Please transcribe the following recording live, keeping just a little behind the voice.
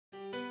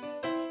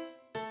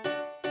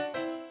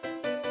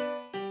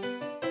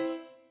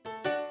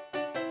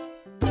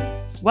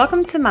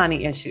Welcome to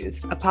Mommy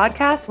Issues, a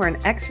podcast where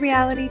an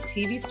ex-reality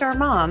TV star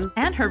mom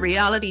and her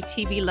reality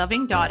TV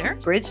loving daughter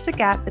bridge the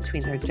gap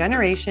between their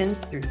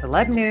generations through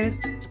celeb news,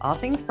 all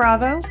things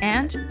Bravo,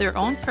 and their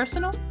own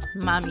personal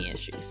mommy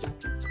issues.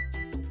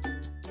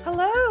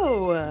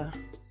 Hello.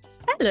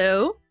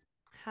 Hello.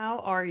 How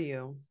are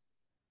you?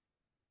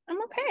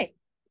 I'm okay.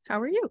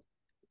 How are you?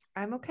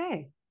 I'm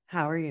okay.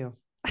 How are you?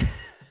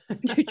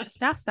 You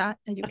just asked that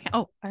and you can't.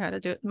 Oh, I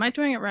gotta do it. Am I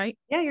doing it right?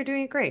 Yeah, you're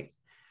doing it great.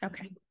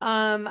 Okay.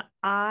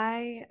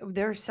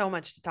 There's so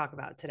much to talk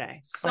about today.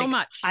 So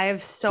much. I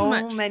have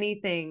so many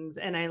things,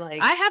 and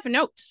I have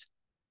notes.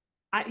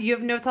 You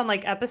have notes on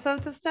like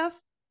episodes of stuff?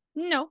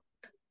 No.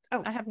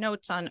 Oh, I have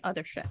notes on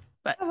other shit.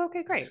 But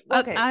okay, great.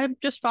 Okay. I'm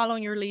just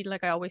following your lead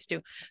like I always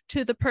do.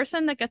 To the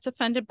person that gets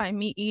offended by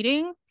me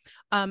eating,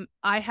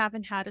 I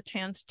haven't had a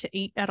chance to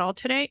eat at all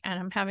today, and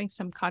I'm having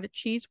some cottage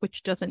cheese,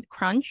 which doesn't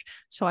crunch.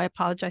 So I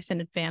apologize in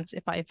advance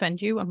if I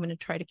offend you. I'm going to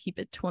try to keep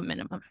it to a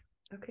minimum.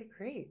 Okay,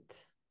 great.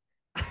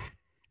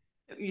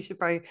 You should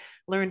probably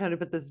learn how to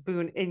put the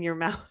spoon in your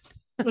mouth.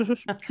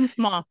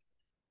 Mom.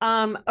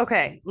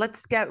 Okay,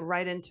 let's get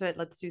right into it.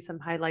 Let's do some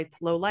highlights,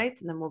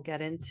 lowlights, and then we'll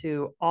get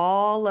into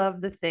all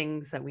of the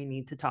things that we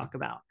need to talk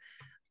about.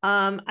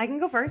 I can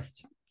go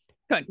first.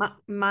 Good.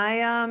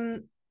 My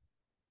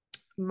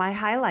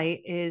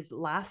highlight is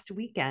last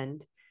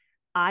weekend.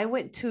 I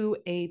went to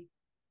a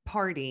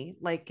party,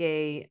 like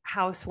a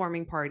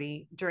housewarming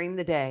party during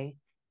the day,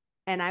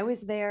 and I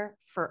was there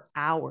for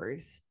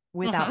hours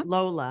without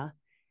Lola.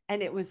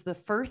 And it was the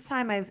first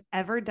time I've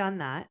ever done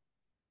that.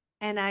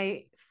 And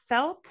I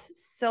felt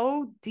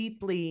so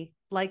deeply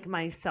like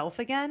myself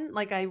again.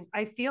 Like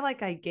I feel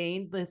like I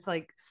gained this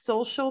like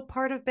social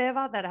part of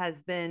Beva that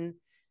has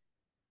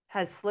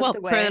slipped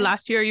away. For the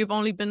last year, you've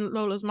only been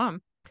Lola's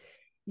mom.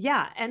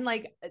 Yeah. And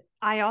like,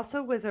 I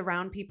also was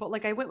around people,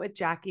 like I went with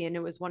Jackie and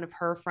it was one of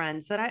her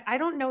friends that I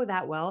don't know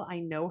that well. I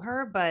know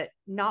her, but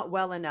not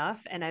well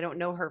enough. And I don't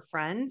know her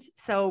friends.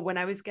 So when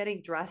I was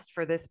getting dressed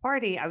for this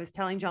party, I was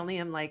telling John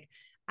Liam, like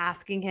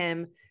asking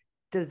him,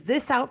 does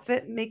this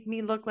outfit make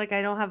me look like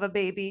I don't have a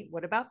baby?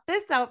 What about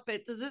this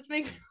outfit? Does this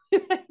make me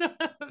look like I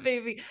don't have a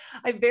baby?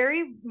 I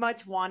very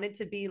much wanted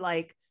to be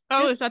like,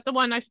 oh, is that the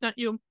one I sent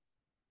you?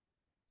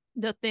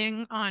 The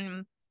thing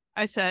on,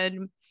 I said,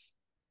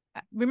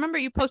 remember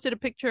you posted a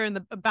picture in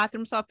the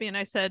bathroom selfie and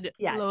I said,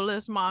 yes,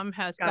 Lola's mom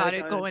has got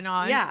it going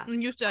on. Yeah.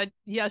 And you said,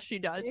 yes, she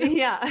does.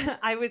 Yeah.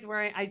 I was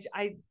wearing,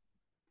 I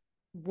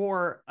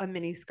wore a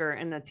mini skirt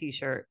and a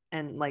t-shirt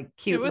and like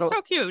cute. It was so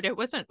cute. It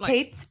wasn't like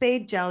Kate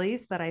Spade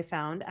jellies that I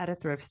found at a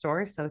thrift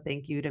store. So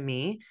thank you to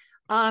me.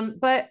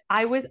 But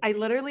I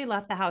literally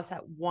left the house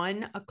at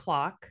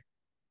 1:00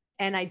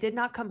 and I did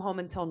not come home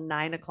until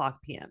 9:00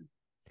 p.m.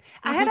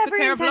 I had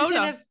every intention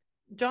of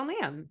John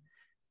Liam.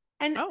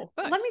 And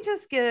let me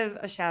just give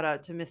a shout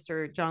out to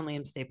Mr. John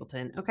Liam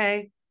Stapleton.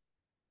 Okay.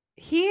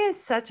 He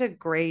is such a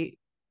great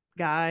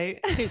guy.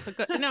 And he's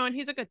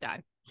a good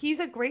dad.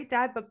 He's a great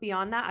dad, but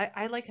beyond that,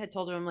 I like had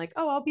told him, I'm like,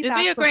 oh, I'll be back.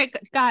 Is he a great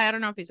guy? I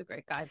don't know if he's a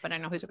great guy, but I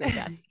know he's a great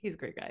dad. He's a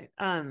great guy.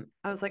 I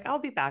was like, I'll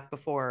be back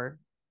before,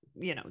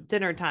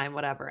 dinner time,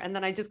 whatever. And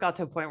then I just got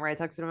to a point where I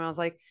texted him. I was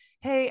like,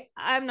 hey,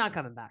 I'm not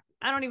coming back.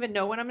 I don't even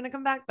know when I'm going to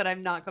come back, but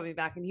I'm not coming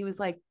back. And he was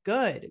like,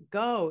 good,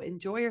 go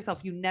enjoy yourself.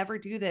 You never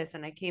do this.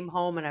 And I came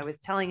home and I was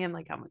telling him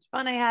like how much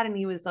fun I had. And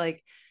he was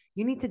like,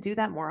 you need to do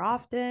that more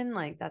often.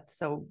 Like, that's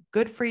so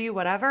good for you,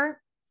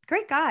 whatever.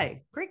 Great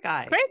guy.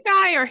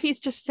 Or he's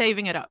just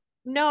saving it up.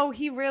 No,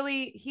 he's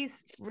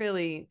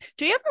really.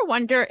 Do you ever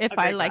wonder if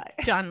I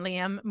like John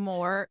Liam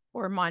more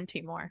or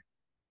Monty more?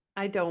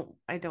 I don't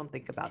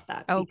think about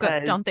that. Oh,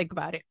 good. Don't think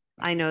about it.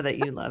 I know that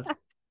you love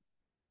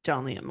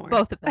John Liam more.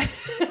 Both of them.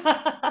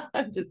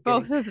 I'm just kidding.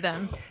 Both of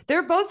them.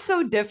 They're both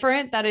so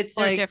different that it's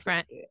like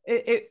different.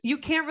 You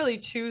can't really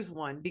choose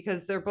one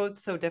because they're both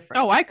so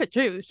different. Oh, I could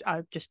choose.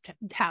 I just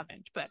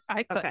haven't, but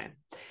I could. Okay.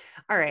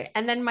 All right.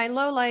 And then my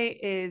low light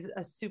is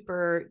a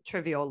super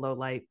trivial low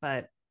light,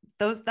 but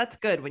that's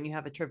good when you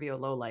have a trivial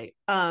low light.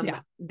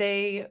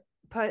 They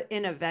put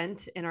an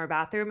event in our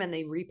bathroom and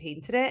they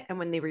repainted it. And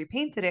when they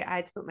repainted it, I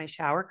had to put my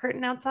shower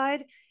curtain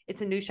outside.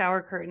 It's a new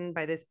shower curtain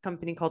by this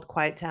company called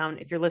Quiet Town.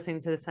 If you're listening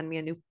to this, send me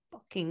a new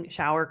fucking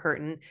shower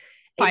curtain.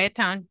 Quiet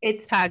Town.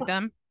 Tag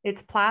them.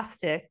 It's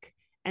plastic.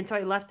 And so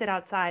I left it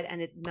outside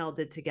and it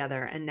melded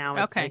together. And now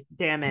it's like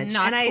damaged.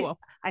 Not and cool.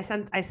 I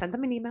sent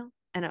them an email.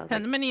 And I was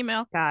send them an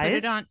email,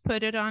 guys,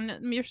 put it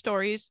on your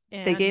stories.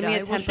 And they gave me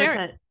a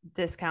 10%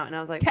 discount, and I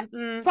was like,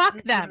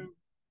 fuck them.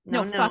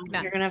 No, fuck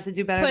them. You're gonna have to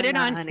do better. Put it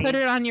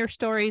on your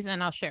stories,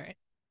 and I'll share it.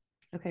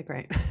 Okay,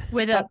 great.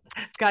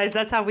 Guys,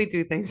 that's how we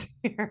do things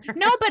here.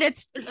 No,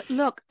 but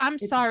look. I'm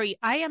sorry.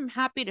 I am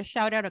happy to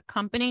shout out a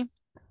company,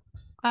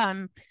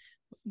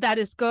 that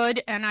is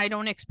good, and I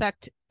don't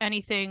expect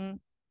anything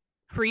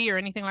free or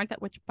anything like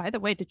that, which, by the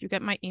way, did you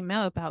get my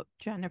email about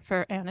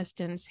Jennifer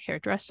Aniston's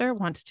hairdresser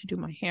wants to do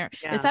my hair?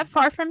 Yeah. Is that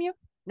far from you?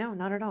 No,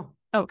 not at all.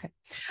 Okay.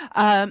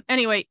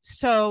 Anyway,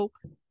 so,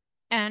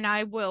 and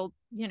I will,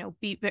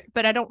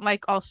 but I don't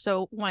like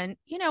also when,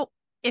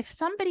 if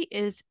somebody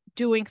is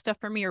doing stuff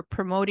for me or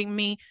promoting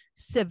me,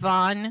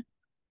 Sivan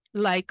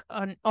like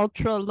an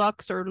ultra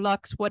luxe or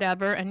luxe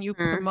whatever, and you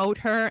Mhm. promote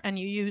her and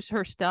you use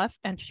her stuff,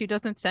 and she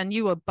doesn't send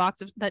you a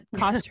box of that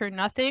cost her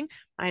nothing,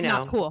 I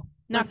not know. cool.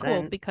 Not cool,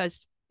 Listen,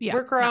 because yeah,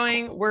 we're not cool.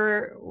 growing.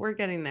 We're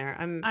getting there.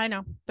 I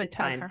know, but It's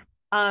tag fine. her.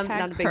 Tag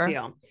Not a big her.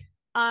 deal.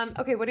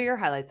 Okay, what are your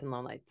highlights and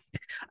lowlights?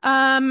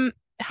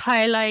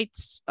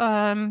 Highlights.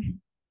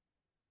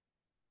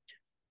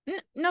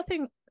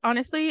 Nothing,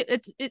 honestly.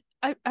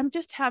 I'm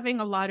just having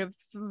a lot of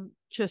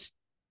just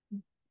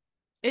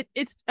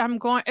it's I'm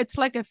going, it's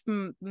like if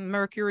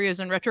Mercury is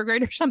in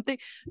retrograde or something,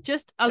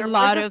 just a There was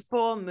lot a of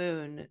full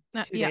moon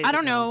two yeah, days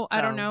ago, I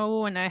don't so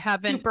know, and I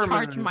haven't super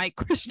charged moon. my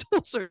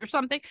crystals or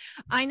something.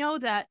 I know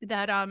that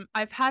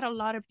I've had a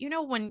lot of,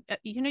 when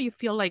you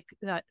feel like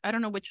that, I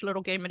don't know which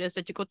little game it is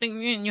that you go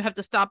thing and you have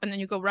to stop and then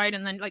you go right,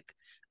 and then like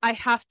I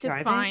have to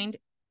Driving? find,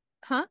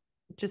 huh,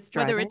 Just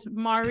whether it's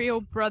driving?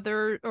 Mario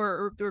Brother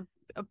or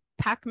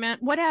Pac-Man,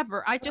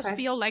 whatever. I just Okay.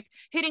 feel like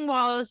hitting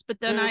walls, but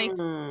then I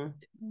Mm,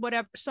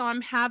 whatever. So I'm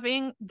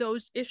having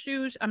those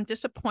issues. I'm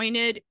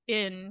disappointed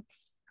in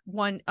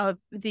one of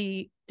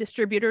the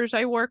distributors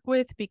I work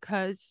with,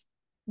 because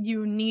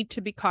you need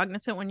to be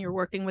cognizant when you're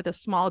working with a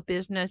small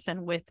business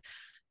and with,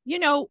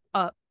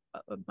 a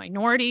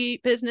minority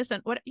business,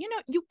 and what,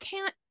 you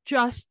can't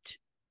just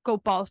go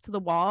balls to the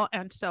wall.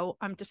 And so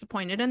I'm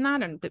disappointed in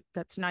that. And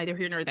that's neither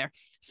here nor there.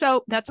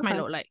 So that's my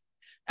okay. low light.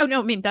 Oh, no,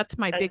 I mean, that's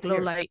my big That's low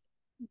your light.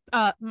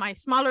 My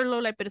smaller low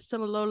light, but it's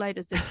still a low light,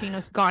 is that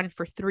Gina's gone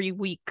for 3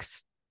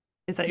 weeks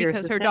is that your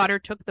because her assistant? daughter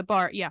took the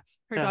bar. Yeah,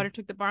 her Oh, daughter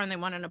took the bar and they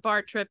went on a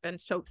bar trip.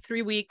 And so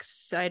 3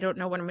 weeks, I don't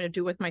know what I'm going to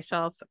do with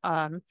myself.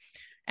 And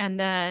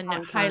then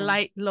long time.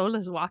 highlight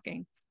Lola's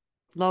walking,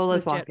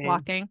 Lola's legit walking.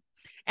 walking.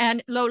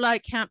 And Lola, I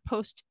can't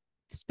post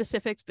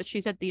specifics, but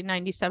she's at the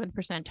 97th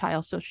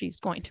percentile. So she's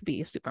going to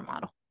be a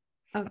supermodel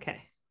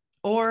Okay.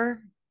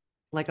 Or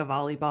like a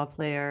volleyball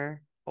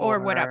player, or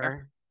whatever,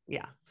 or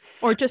yeah.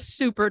 or just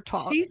super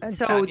tall She's and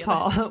so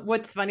tall. fabulous.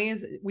 What's funny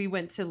is we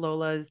went to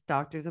Lola's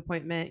doctor's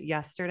appointment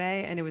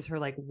yesterday and it was her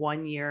like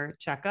 1 year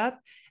checkup.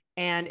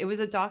 And it was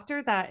a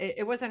doctor that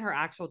it wasn't her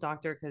actual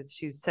doctor because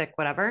she's sick,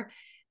 whatever.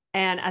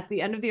 And at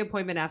the end of the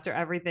appointment, after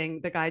everything,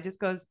 the guy just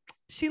goes,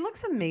 "She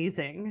looks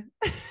amazing."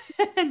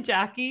 And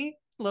Jackie,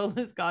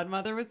 Lola's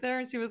godmother, was there.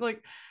 And she was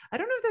like, "I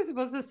don't know if they're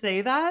supposed to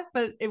say that,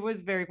 but it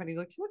was very funny." He's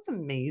like, "She looks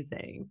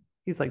amazing."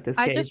 He's like, "This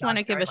I gay just want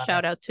to doctor, give I a love it."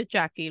 shout out to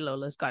Jackie,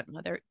 Lola's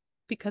godmother,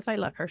 because I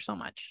love her so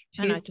much.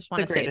 And I She's just the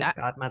want to say greatest that.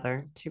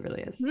 godmother. She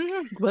really is.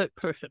 Good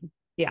person.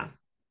 Yeah.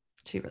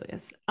 She really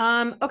is.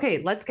 Okay,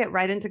 let's get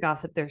right into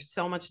gossip. There's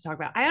so much to talk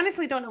about. I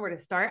honestly don't know where to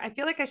start. I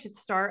feel like I should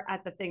start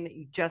at the thing that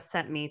you just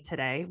sent me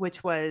today,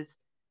 which was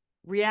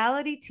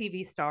reality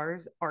TV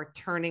stars are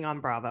turning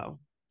on Bravo.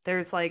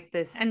 There's like And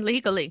this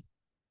legally,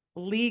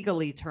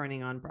 legally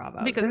turning on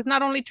Bravo. because it's There's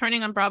not only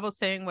turning on Bravo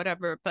saying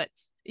whatever, but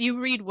you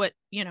read what,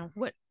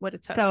 what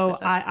it says, so because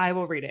that's, I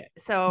will read it.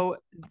 So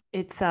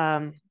it's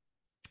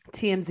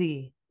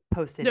TMZ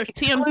posted there's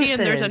TMZ and there's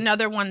exclusive.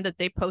 another one that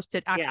they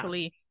posted Yeah.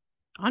 actually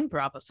on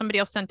Bravo. Somebody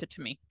else sent it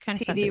to me. Ken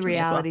sent TV it to me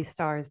as well. reality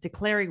stars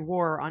declaring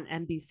war on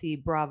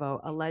NBC Bravo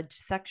alleged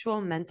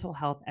sexual mental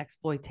health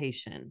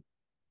exploitation.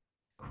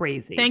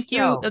 Crazy. Thank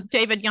you, So,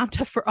 David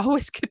Yanta, for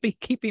always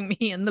keeping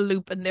me in the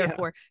loop, and yeah.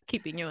 therefore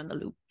keeping you in the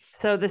loop.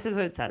 So this is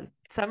what it says.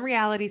 Some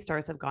reality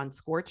stars have gone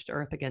scorched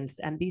earth against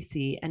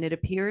NBC, and it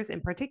appears,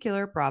 in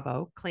particular,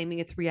 Bravo, claiming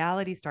its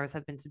reality stars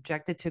have been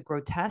subjected to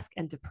grotesque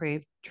and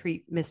depraved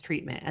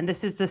mistreatment. And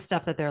this is the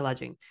stuff that they're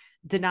alleging: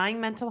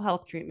 denying mental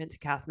health treatment to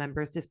cast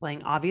members,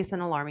 displaying obvious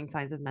and alarming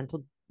signs of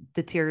mental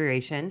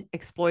deterioration,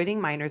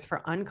 exploiting minors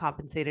for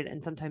uncompensated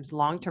and sometimes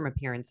long-term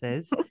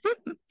appearances,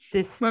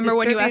 Remember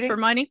when you asked for distributing.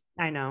 money?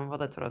 I know. Well,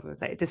 that's what I was going to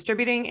say.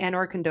 Distributing and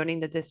or condoning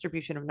the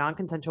distribution of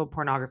non-consensual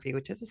pornography,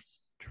 which is a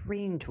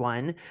strange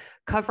one.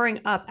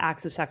 Covering up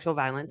acts of sexual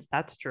violence.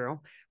 That's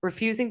true.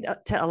 Refusing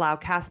to allow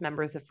cast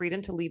members the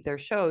freedom to leave their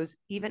shows,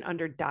 even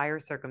under dire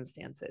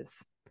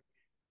circumstances.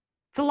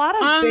 It's a lot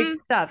of big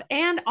stuff.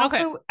 And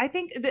Okay. also, I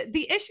think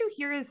the issue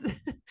here is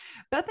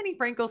Bethany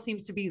Frankel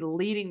seems to be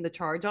leading the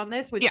charge on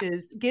this, which Yeah.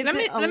 is gives Let it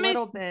me a let me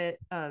little bit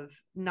of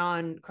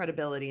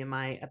non-credibility, in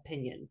my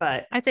opinion.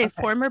 But I'd say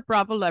okay. former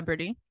Bravo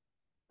celebrity.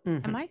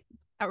 Am Mm-hmm. I,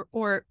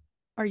 or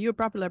are you a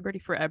Bravo celebrity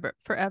forever?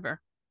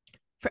 Forever?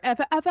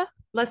 Forever ever?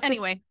 Let's just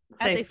Anyway, as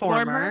say a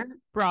former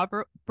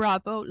former.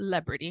 Bravo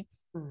celebrity,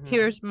 Mm-hmm.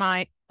 here's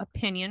my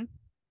opinion.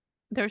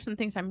 There's some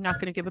things I'm not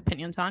going to give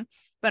opinions on,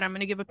 but I'm going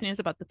to give opinions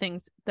about the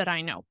things that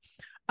I know.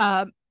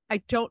 I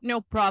don't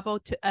know Bravo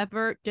to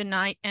ever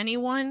deny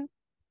anyone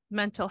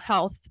mental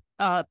health,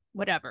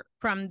 whatever.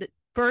 From the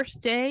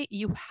first day,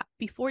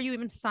 before you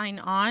even sign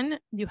on,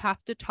 you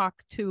have to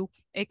talk to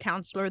a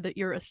counselor that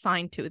you're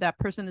assigned to. That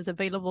person is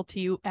available to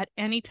you at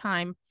any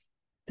time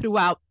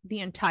throughout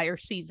the entire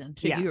season.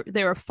 So Yeah,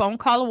 they're a phone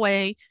call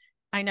away.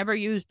 I never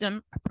used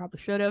them. I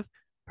probably should have,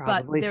 but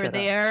probably they're should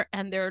have. there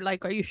and they're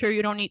like, "Are you sure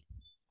you don't need?"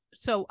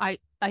 So I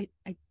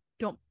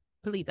don't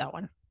believe that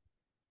one. Okay.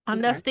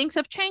 Unless things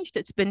have changed,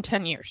 it's been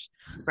 10 years.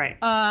 Right.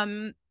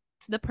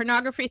 The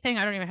pornography thing,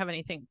 I don't even have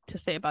anything to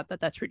say about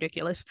that. That's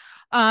ridiculous.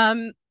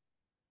 Um,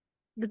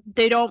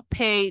 They don't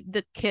pay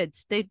the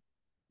kids.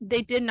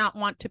 They did not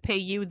want to pay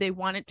you. They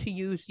wanted to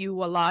use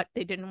you a lot.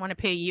 They didn't want to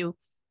pay you.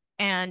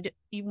 And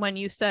when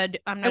you said,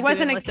 I'm I not doing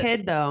wasn't a illicit,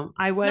 kid though.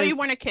 no, you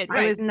weren't a kid, I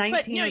right? was But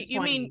 19 no, or you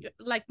 20. mean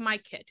like my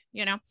kid,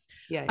 you know?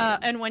 Yeah.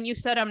 And when you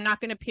said, I'm not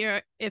going to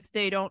appear if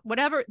they don't,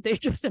 whatever, they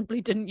just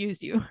simply didn't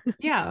use you.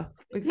 Yeah,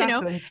 You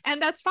know, exactly.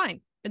 and that's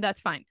fine. That's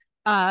fine.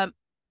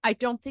 I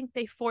don't think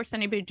they force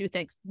anybody to do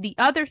things. The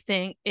other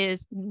thing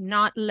is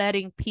not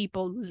letting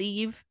people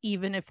leave,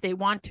 even if they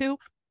want to.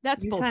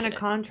 That's You sign a bullshit.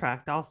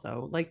 contract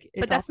also. Like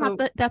But it's also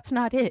that's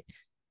not it.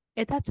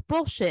 That's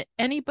bullshit.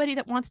 Anybody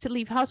that wants to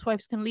leave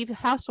Housewives can leave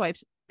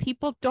Housewives.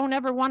 People don't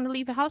ever want to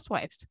leave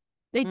Housewives.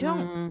 They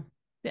don't.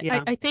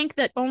 yeah. I think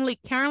that only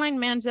Caroline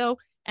Manzo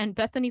and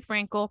Bethany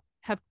Frankel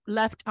have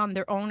left on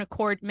their own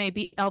accord,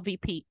 maybe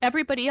LVP.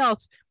 Everybody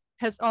else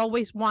has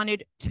always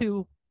wanted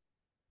to,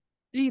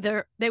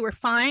 either they were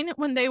fine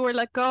when they were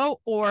let go,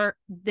 or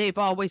they've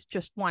always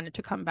just wanted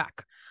to come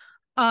back.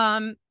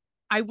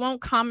 I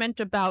won't comment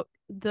about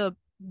the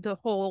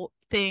whole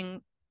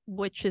thing,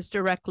 which is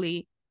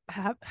directly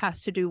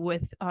has to do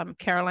with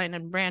Caroline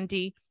and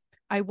Brandy.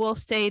 I will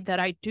say that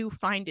I do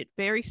find it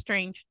very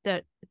strange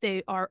that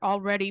they are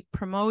already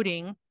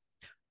promoting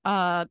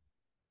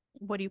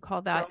what do you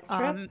call that?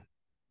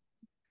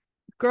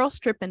 Girls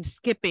Trip and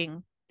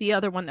skipping the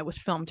other one that was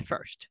filmed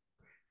first.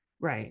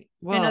 Right.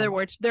 Well, in other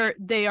words,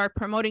 they are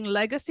promoting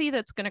Legacy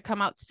that's going to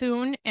come out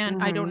soon,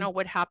 and I don't know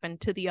what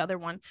happened to the other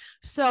one.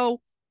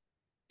 So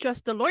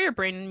just the lawyer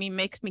brain in me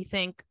makes me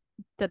think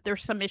that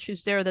there's some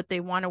issues there that they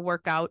want to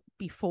work out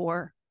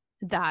before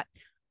that.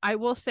 I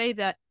will say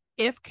that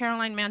if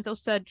Caroline Manzo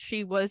said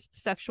she was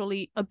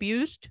sexually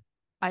abused,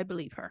 I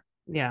believe her.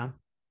 Yeah.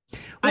 Well,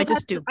 I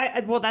just do.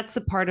 Well, that's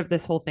the part of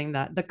this whole thing,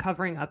 that the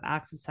covering up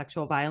acts of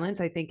sexual violence,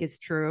 I think, is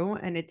true.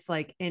 And it's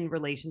like in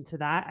relation to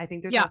that. I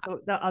think there's also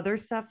the other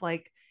stuff,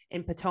 like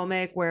in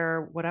Potomac,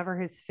 where whatever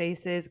his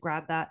face is,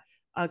 grab that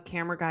a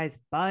camera guy's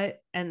butt,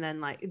 and then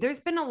like there's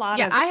been a lot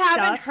of I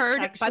haven't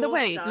heard, by the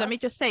way, stuff. Let me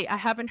just say, I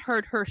haven't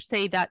heard her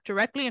say that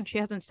directly, and she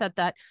hasn't said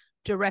that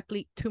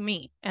directly to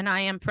me, and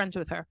I am friends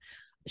with her.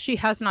 She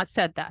has not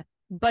said that.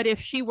 But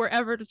if she were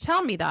ever to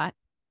tell me that,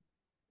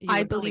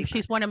 I believe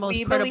she's one of the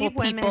most credible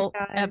people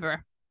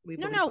ever.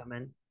 No,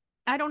 women.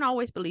 I don't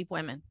always believe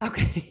women.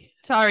 Okay.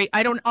 Sorry,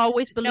 I don't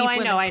always believe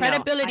women. I know.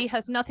 Credibility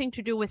has nothing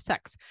to do with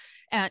sex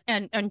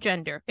and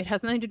gender. It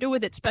has nothing to do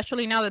with it,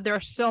 especially now that there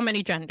are so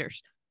many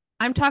genders.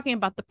 I'm talking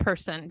about the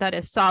person that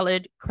is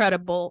solid,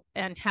 credible,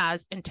 and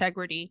has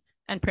integrity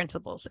and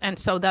principles. And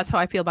so that's how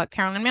I feel about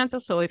Caroline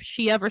Manzo. So if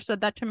she ever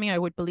said that to me, I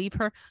would believe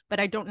her. But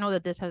I don't know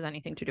that this has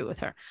anything to do with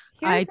her.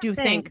 I do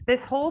think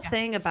this whole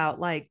thing about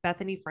like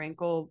Bethany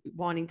Frankel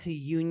wanting to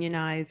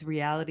unionize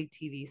reality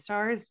TV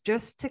stars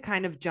just to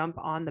kind of jump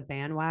on the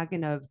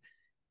bandwagon of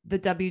the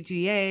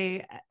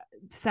WGA,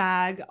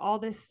 SAG, all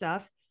this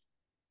stuff.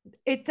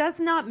 It does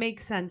not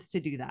make sense to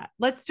do that.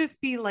 Let's just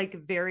be like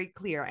very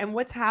clear. And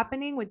what's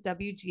happening with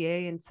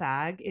WGA and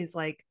SAG is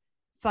like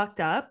fucked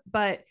up,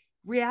 but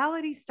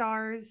reality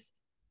stars,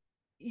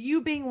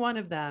 you being one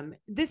of them,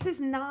 this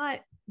is not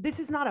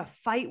a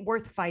fight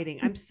worth fighting.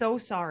 I'm so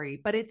sorry,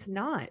 but it's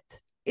not.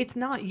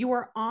 You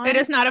are on. It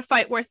is not a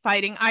fight worth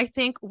fighting. I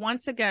think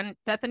once again,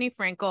 Bethany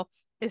Frankel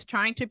is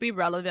trying to be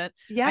relevant.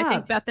 Yeah. I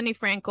think Bethany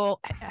Frankel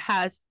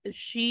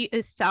she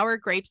is sour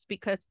grapes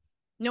because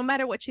no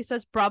matter what she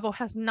says, Bravo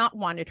has not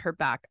wanted her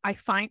back. I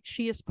find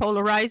she is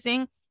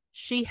polarizing.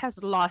 She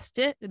has lost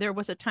it. There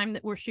was a time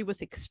where she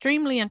was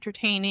extremely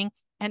entertaining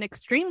and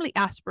extremely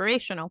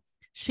aspirational.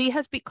 She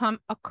has become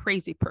a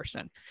crazy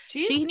person.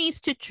 She needs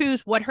to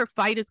choose what her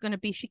fight is going to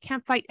be. She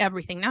can't fight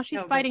everything. Now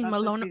she's fighting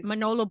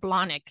Manolo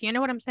Blahnik. You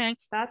know what I'm saying?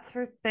 That's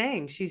her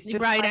thing. She's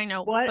just right. Like, I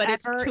know, but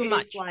it's too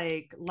much.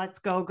 Like, let's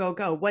go.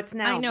 What's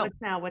now? I know.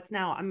 What's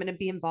now? I'm going to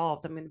be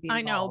involved.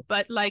 I know,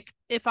 but like,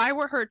 if I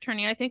were her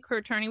attorney, I think her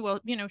attorney will,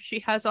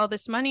 she has all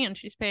this money and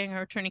she's paying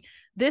her attorney.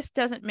 This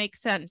doesn't make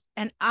sense.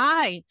 And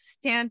I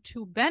stand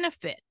to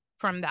benefit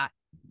from that.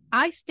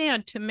 I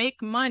stand to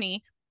make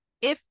money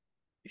if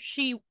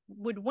she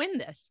would win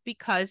this,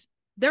 because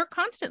they're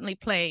constantly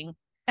playing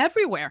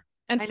everywhere.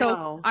 And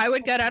so I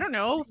would get, I don't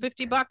know,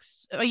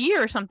 $50 a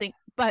year or something,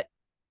 but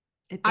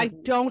I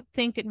don't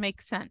think it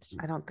makes sense.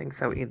 I don't think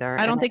so either.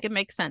 I don't think it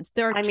makes sense.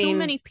 There are too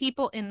many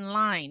people in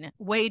line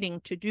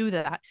waiting to do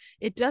that.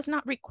 It does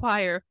not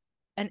require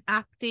an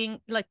acting,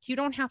 like you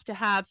don't have to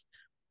have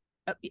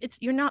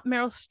you're not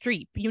Meryl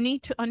Streep. You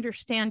need to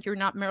understand you're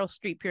not Meryl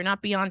Streep. You're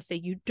not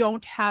Beyonce. You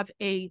don't have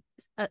a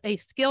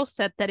skill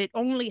set that it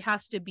only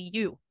has to be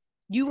you.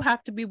 You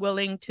have to be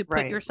willing to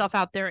put yourself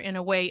out there in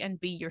a way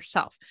and be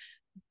yourself.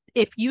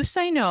 If you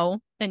say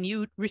no, and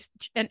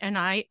and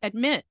I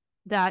admit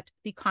that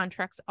the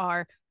contracts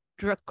are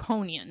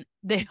draconian.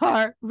 They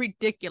are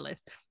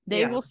ridiculous.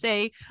 They will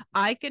say,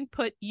 I can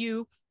put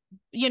you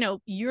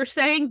you're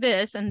saying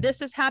this and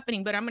this is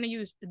happening, but I'm going to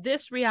use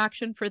this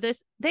reaction for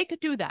this. They could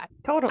do that.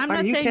 Total. I'm Are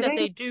not you saying that kidding?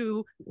 they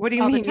do What do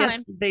you all the mean? Yes,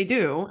 time. they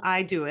do.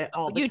 I do it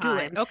all the You do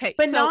it. time. Okay.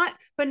 But So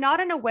not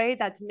in a way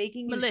that's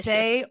making you malicious.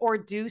 say or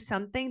do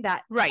something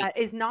that Right. that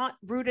is not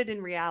rooted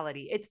in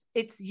reality.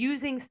 It's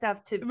using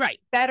stuff to Right.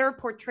 better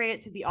portray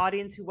it to the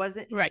audience who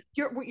wasn't. Right.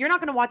 You're not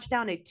going to watch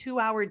down a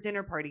 2-hour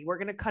dinner party. We're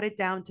going to cut it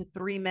down to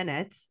 3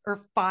 minutes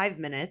or 5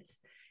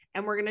 minutes,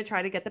 and we're going to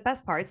try to get the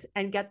best parts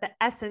and get the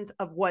essence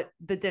of what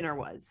the dinner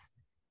was.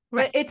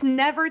 Right. But it's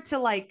never to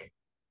like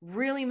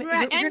really.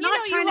 Right. You're And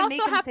not trying you to also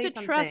make them have say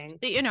to trust,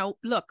 something.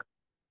 look,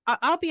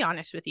 I'll be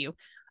honest with you.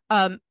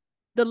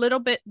 The little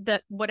bit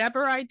that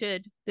whatever I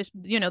did, this,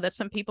 that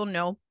some people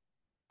know,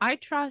 I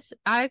trust.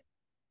 I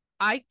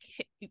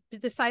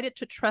decided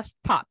to trust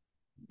Pop,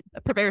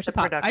 preparers The of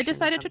Pop. I production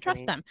decided to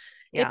trust company. them.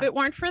 Yeah. If it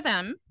weren't for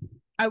them,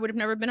 I would have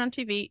never been on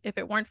TV. If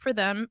it weren't for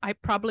them, I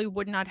probably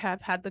would not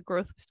have had the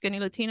growth of Skinny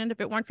Latina. And if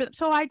it weren't for them,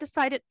 so I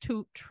decided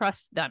to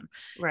trust them.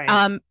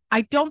 Right.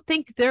 I don't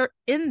think they're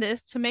in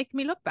this to make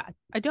me look bad.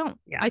 I don't.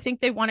 Yeah. I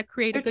think they want to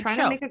create a good show. They're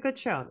trying to make a good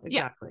show.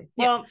 Exactly.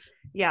 Yeah. Well,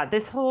 yeah.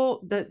 This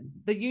whole the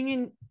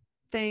union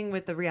thing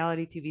with the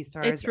reality TV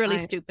stars. It's really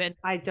stupid.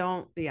 I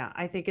don't. Yeah.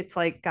 I think it's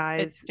like,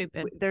 guys, it's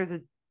stupid.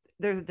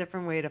 There's a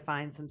different way to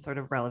find some sort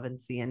of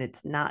relevancy, and it's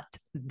not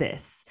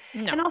this.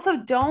 No. And also,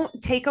 don't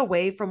take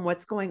away from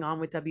what's going on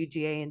with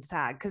WGA and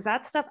SAG, because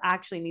that stuff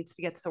actually needs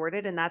to get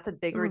sorted, and that's a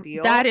bigger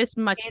deal. That is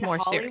much more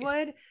Hollywood.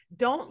 Serious.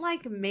 Don't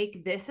like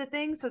make this a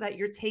thing so that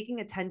you're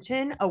taking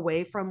attention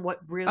away from what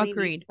really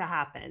needs to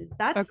happen.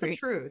 That's the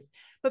truth.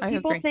 But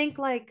people think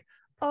like,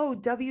 oh,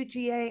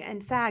 WGA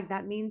and SAG,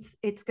 that means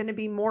it's going to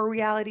be more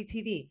reality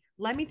TV.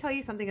 Let me tell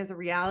you something, as a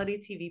reality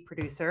TV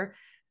producer,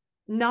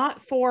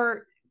 not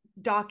for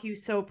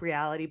docu-soap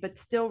reality, but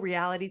still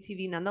reality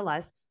TV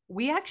nonetheless,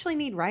 we actually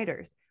need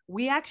writers.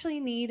 We actually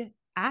need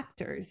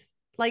actors.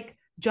 Like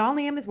John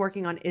Liam is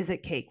working on Is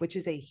It Cake, which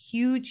is a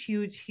huge,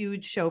 huge,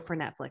 huge show for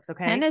Netflix.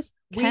 Okay.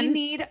 We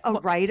need a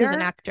writer.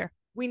 An actor.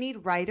 We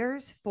need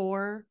writers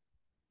for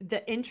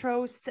the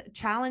intro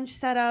challenge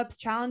setups,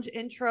 challenge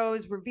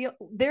intros, reveal.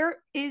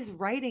 There is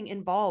writing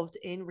involved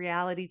in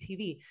reality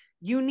TV.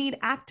 You need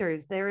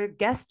actors. There are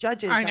guest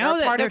judges. I know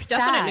that there's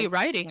definitely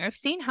writing. I've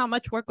seen how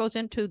much work goes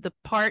into the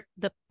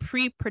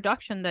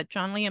pre-production that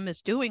John Liam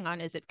is doing on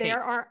Is It Cake.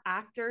 There are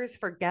actors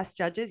for guest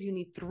judges. You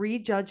need 3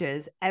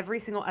 judges every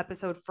single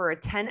episode for a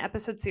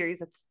 10-episode series.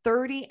 That's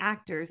 30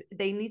 actors.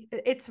 They need.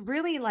 It's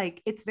really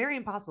like, it's very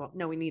impossible.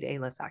 No, we need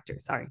A-list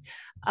actors. Sorry.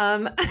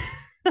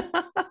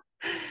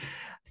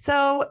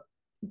 So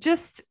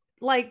just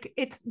like,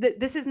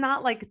 this is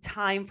not like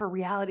time for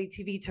reality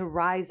TV to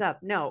rise up.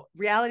 No,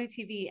 reality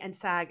TV and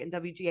SAG and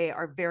WGA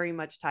are very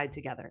much tied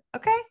together.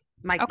 Okay.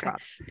 Mic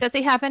drop. Does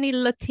he have any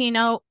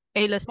Latino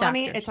A-list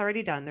actors? It's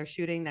already done. They're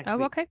shooting next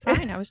week. Okay,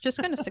 fine. I was just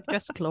going to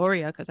suggest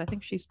Gloria because I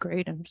think she's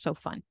great and so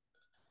fun.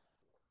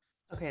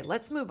 Okay,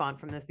 let's move on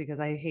from this because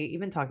I hate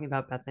even talking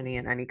about Bethany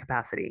in any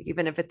capacity,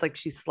 even if it's like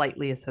she's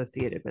slightly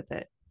associated with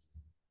it.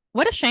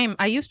 What a shame.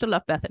 I used to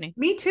love Bethany.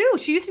 Me too.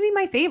 She used to be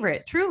my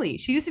favorite. Truly.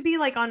 She used to be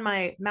like on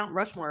my Mount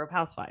Rushmore of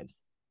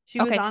housewives. She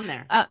was on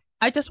there.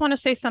 I just want to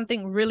say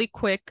something really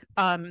quick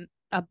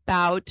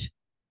about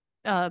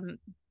I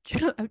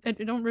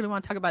don't really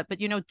want to talk about it, but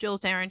Jill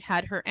Zarin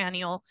had her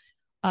annual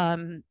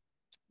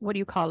what do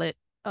you call it?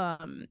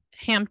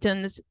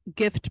 Hamptons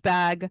gift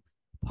bag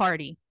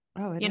party.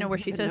 Oh, where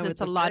she says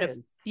it's a lot of,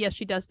 yes,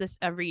 she does this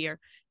every year.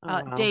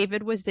 Wow.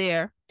 David was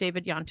there.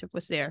 David Yontef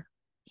was there.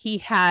 He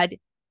had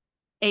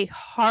a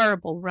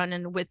horrible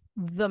run-in with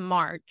the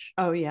Marge.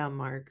 Oh yeah,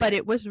 Margaret. But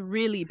it was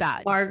really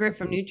bad. Margaret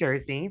from New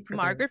Jersey.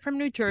 Margaret from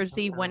New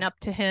Jersey went up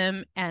to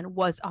him and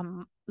was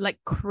like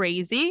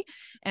crazy.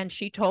 And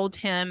she told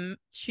him,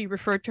 she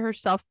referred to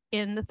herself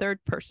in the third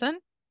person.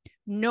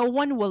 No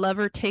one will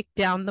ever take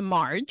down the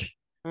Marge.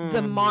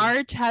 The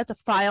Marge has a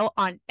file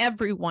on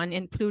everyone,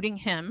 including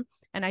him.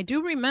 And I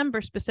do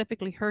remember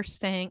specifically her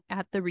saying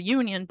at the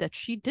reunion that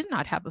she did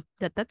not have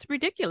that's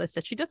ridiculous,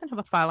 that she doesn't have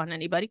a file on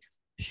anybody.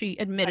 She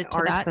admitted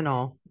to that.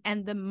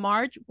 And the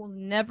Marge will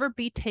never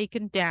be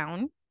taken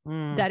down,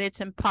 that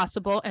it's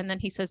impossible. And then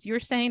he says, you're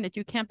saying that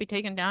you can't be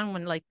taken down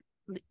when like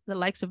the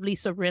likes of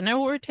Lisa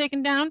Rinna were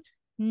taken down?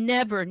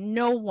 Never,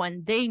 no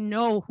one. They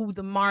know who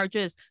the Marge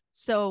is.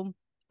 So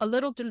a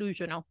little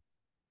delusional.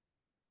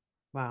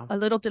 Wow. A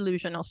little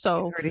delusional.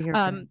 So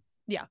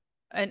yeah.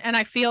 And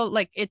I feel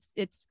like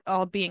it's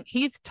all being,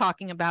 he's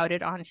talking about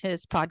it on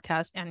his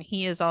podcast, and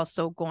he is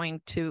also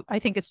going to, I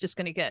think it's just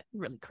going to get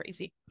really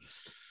crazy.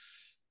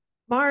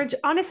 Marge,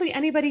 honestly,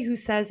 anybody who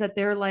says that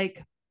they're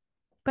like,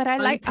 but I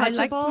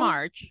like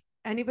Marge.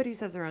 Anybody who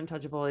says they're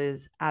untouchable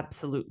is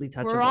absolutely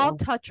touchable. We're all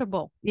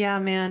touchable. Yeah,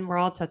 man, we're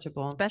all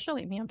touchable.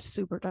 Especially me. I'm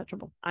super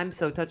touchable. I'm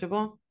so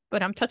touchable.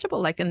 But I'm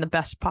touchable like in the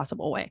best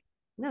possible way.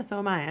 No, so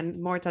am I.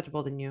 I'm more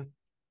touchable than you.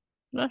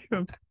 That's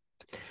true.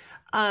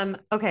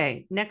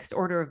 Okay, next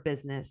order of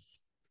business,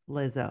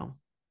 Lizzo.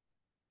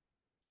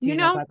 Do you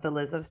know about the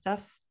Lizzo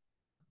stuff?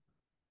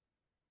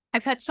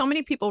 I've had so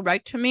many people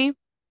write to me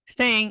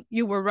saying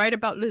you were right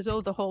about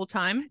Lizzo the whole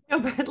time? No,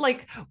 but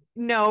like,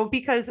 no,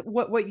 because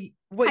what I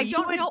you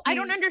don't would know. be... I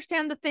don't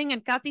understand the thing.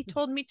 And Kathy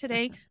told me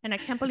today, and I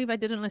can't believe I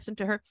didn't listen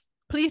to her.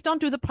 Please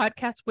don't do the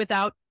podcast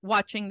without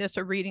watching this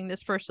or reading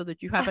this first so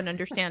that you have an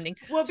understanding.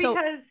 Well, So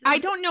because I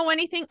don't know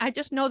anything. I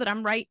just know that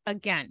I'm right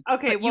again.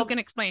 okay, But you well, can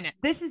explain it.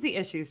 this is the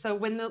issue. So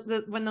when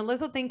when the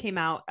Lizzo thing came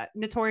out,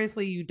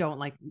 notoriously you don't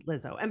like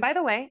Lizzo. And by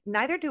the way,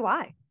 neither do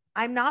I.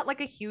 I'm not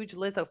like a huge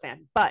Lizzo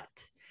fan, but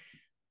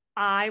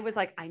I was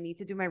like, I need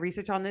to do my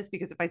research on this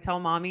because if I tell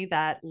mommy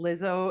that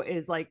Lizzo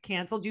is like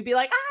canceled, you'd be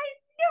like, I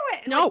knew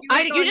it. And,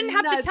 like, No, you didn't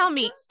have nuts. to tell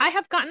me. I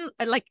have gotten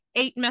like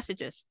 8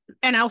 messages,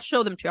 and I'll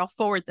show them to you. I'll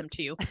forward them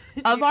to you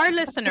of our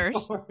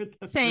listeners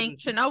saying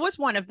Chanel was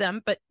one of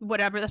them, but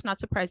whatever. That's not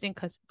surprising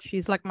because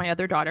she's like my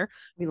other daughter.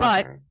 We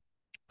love her.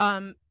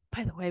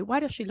 By the way, why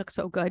does she look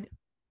so good?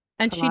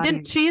 And she Pilates.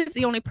 didn't. She is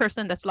the only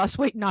person that's lost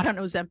weight not on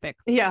Ozempic.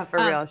 Yeah, for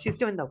real. She's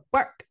doing the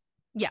work.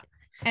 Yeah,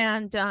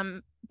 and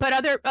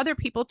but other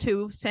people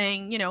too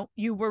saying,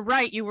 you were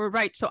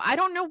right. So I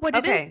don't know what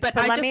it is, but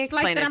so I let me just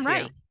like explain that it I'm to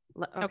right. you.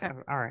 Okay.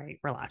 All right.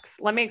 Relax.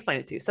 Let me explain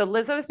it to you. So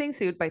Lizzo is being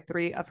sued by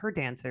 3 of her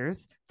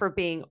dancers for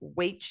being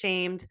weight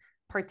shamed,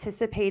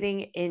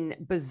 participating in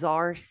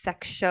bizarre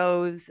sex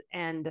shows,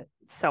 and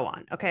so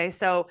on. Okay.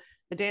 So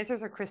the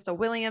dancers are Crystal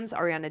Williams,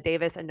 Ariana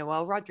Davis, and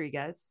Noelle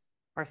Rodriguez,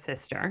 our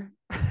sister.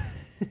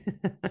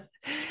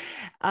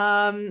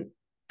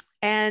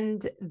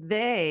 And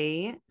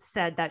they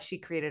said that she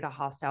created a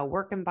hostile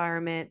work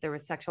environment. There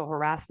was sexual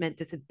harassment,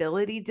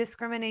 disability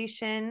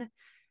discrimination.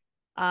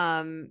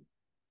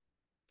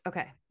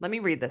 Okay, let me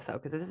read this though,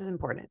 because this is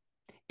important.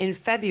 In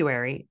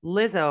February,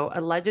 Lizzo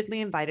allegedly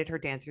invited her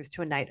dancers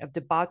to a night of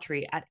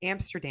debauchery at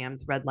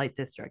Amsterdam's red light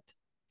district.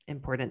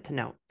 Important to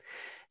note.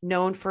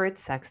 Known for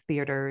its sex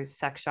theaters,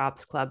 sex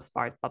shops, clubs,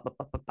 bars, blah, blah,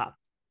 blah, blah, blah.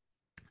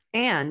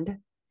 And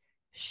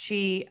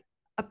she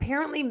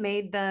apparently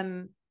made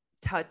them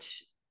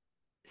touch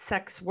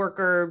sex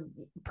worker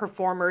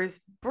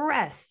performers'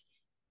 breasts,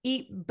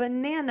 eat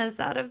bananas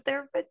out of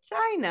their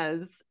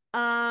vaginas.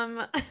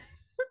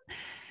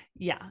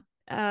 Yeah.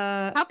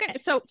 How can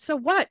so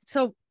what?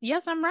 So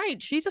yes, I'm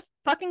right. She's a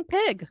fucking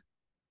pig.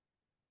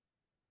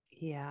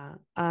 Yeah.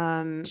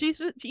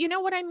 She's, you know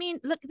what I mean?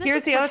 Look,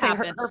 here's the other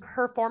thing.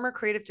 Her former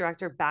creative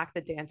director backed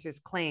the dancers'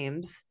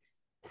 claims,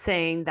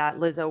 saying that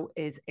Lizzo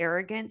is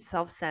arrogant,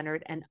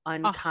 self-centered, and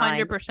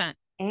unkind. 100%.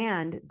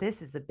 And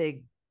this is the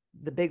big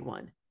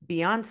one.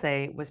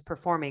 Beyonce was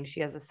performing. She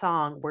has a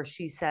song where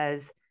she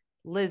says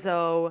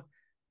Lizzo,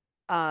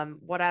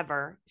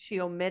 whatever. She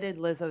omitted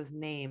Lizzo's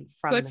name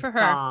from the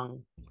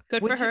song.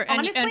 Good for her.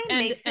 Honestly,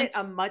 makes it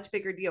a much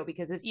bigger deal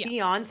because if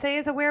Beyonce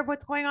is aware of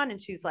what's going on and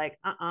she's like,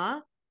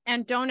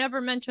 and don't ever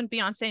mention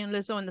Beyonce and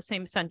Lizzo in the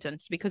same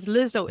sentence because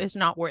Lizzo is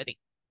not worthy.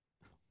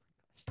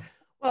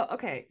 Well,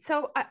 okay.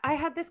 So I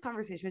had this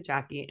conversation with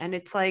Jackie, and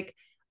it's like,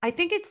 I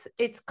think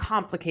it's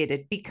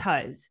complicated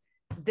because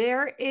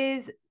there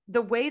is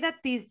the way that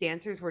these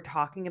dancers were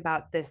talking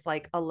about this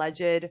like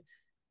alleged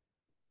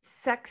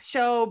sex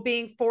show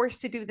being forced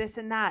to do this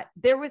and that.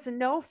 There was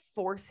no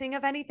forcing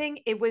of anything.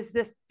 It was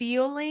the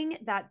feeling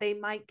that they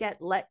might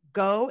get let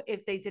go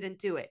if they didn't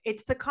do it.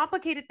 It's the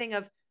complicated thing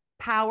of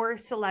power,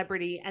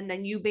 celebrity, and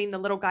then you being the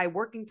little guy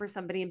working for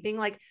somebody and being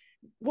like,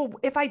 well,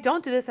 if I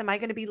don't do this, am I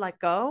going to be let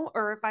go?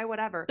 Or if I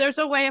whatever? There's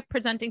a way of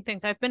presenting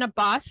things. I've been a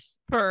boss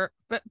but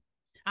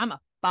I'm a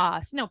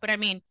boss. No, but I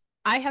mean,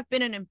 I have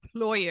been an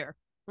employer.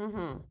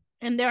 Mm-hmm.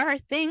 And there are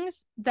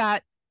things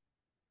that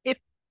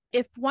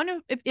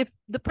if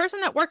the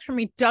person that works for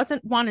me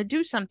doesn't want to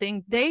do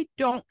something, they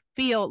don't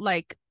feel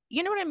like,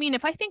 you know what I mean?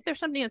 If I think there's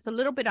something that's a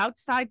little bit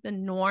outside the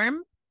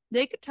norm,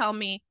 they could tell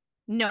me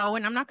no,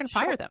 and I'm not going to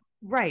fire them.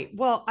 Right.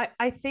 Well,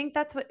 I think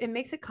that's what it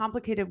makes it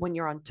complicated when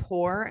you're on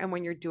tour and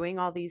when you're doing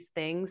all these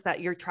things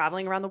that you're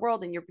traveling around the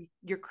world and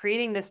you're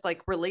creating this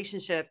like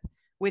relationship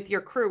with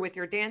your crew, with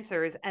your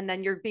dancers, and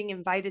then you're being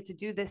invited to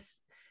do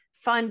this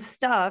fun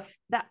stuff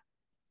that,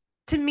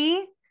 to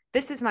me,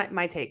 this is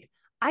my take.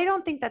 I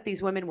don't think that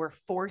these women were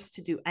forced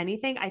to do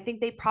anything. I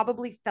think they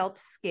probably felt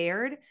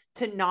scared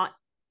to not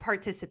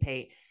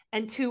participate,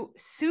 and to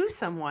sue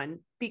someone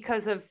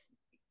because of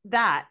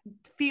that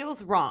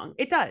feels wrong.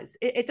 It does.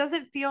 It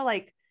doesn't feel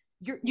like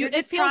you're just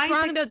it feels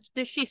wrong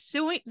that she's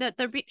suing, that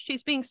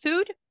she's being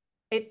sued.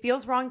 It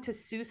feels wrong to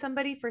sue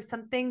somebody for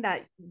something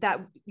that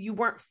you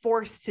weren't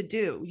forced to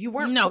do. You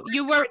weren't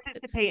you were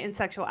participate in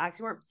sexual acts.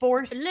 You weren't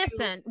forced.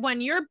 Listen, when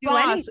your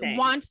boss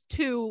wants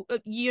to,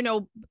 what do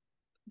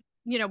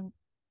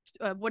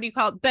you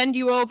call it? Bend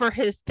you over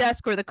his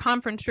desk or the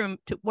conference room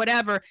to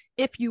whatever.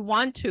 If you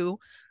want to,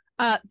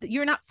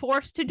 you're not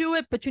forced to do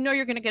it, but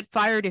you're going to get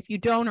fired if you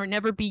don't or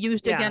never be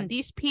used again.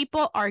 These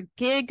people are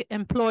gig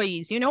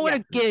employees. You know what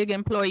a gig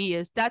employee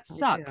is? That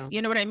sucks.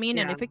 You know what I mean?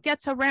 And if it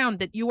gets around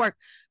that you are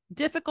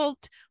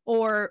difficult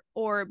or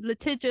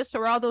litigious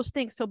or all those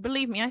things. So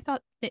believe me, I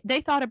thought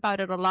they thought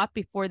about it a lot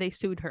before they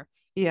sued her.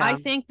 Yeah. I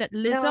think that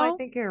Lizzo, I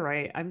think you're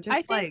right.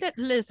 I think that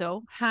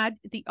Lizzo had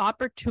the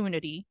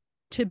opportunity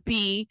to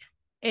be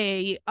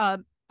a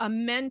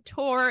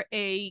mentor,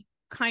 a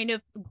kind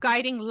of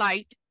guiding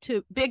light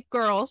to big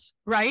girls,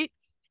 right?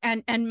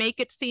 And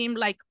make it seem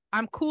like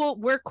I'm cool,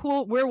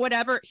 we're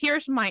whatever.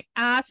 Here's my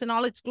ass and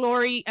all its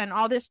glory and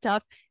all this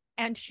stuff.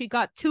 And she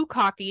got too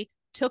cocky,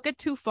 took it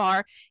too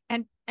far.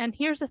 And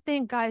here's the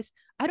thing, guys,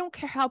 I don't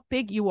care how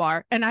big you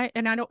are, and I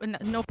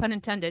don't, no pun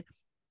intended,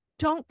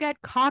 don't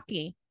get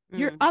cocky.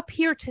 You're up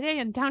here today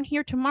and down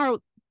here tomorrow.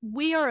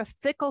 We are a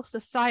fickle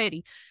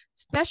society,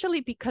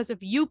 especially because of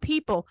you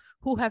people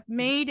who have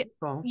made,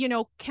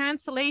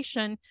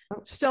 cancellation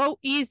so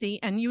easy,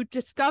 and you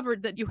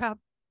discovered that you have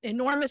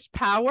enormous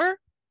power.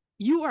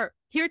 You are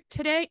here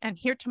today and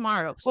here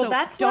tomorrow. Well, so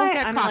that's don't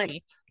get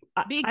cocky.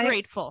 Be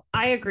grateful.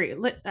 I agree.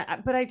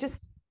 But I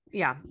just,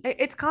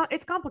 it's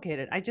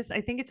complicated. I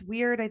think it's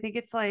weird. I think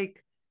it's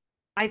like,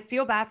 I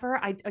feel bad for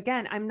her.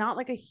 I'm not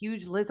like a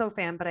huge Lizzo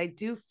fan, but I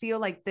do feel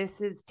like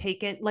this is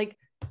taken, like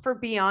for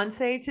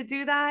Beyonce to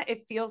do that.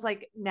 It feels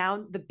like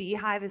now the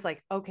Beehive is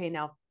like, okay,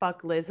 now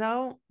fuck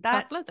Lizzo.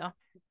 Fuck Lizzo.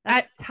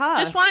 That's tough.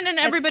 Just wanted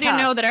everybody to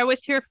know that I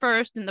was here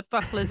first in the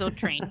fuck Lizzo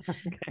train.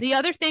 Okay. The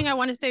other thing I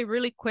want to say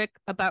really quick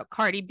about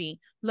Cardi B.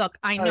 Look,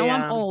 I know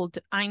I'm old.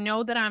 I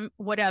know that I'm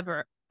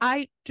whatever.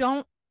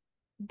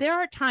 There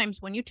are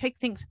times when you take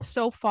things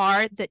so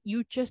far that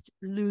you just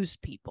lose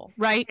people,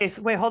 right? Okay,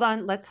 so wait, hold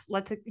on. Let's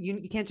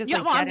you can't just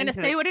I'm going to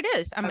say what it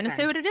is. I'm going to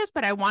say what it is,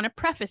 but I want to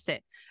preface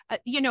it.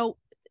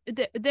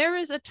 There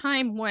is a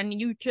time when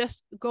you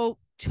just go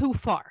too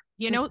far.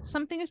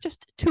 Something is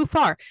just too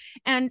far,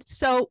 and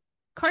so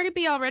Cardi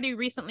B already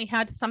recently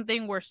had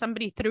something where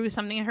somebody threw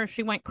something at her.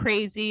 She went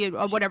crazy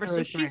or whatever.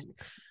 So she's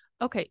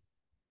okay.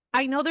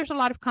 I know there's a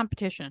lot of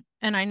competition,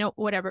 and I know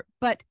whatever,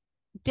 but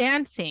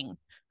dancing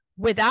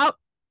without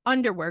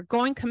underwear,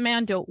 going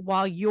commando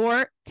while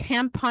your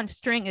tampon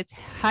string is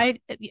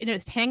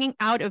hanging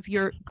out of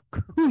your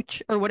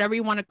cooch or whatever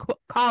you want to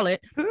call it,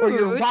 or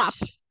your wop,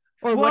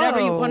 or whatever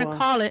you want to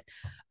call it,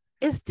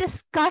 is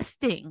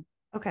disgusting.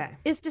 Okay.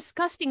 It's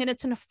disgusting, and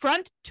it's an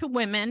affront to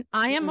women.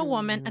 I am a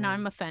woman, and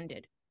I'm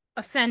offended.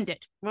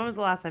 When was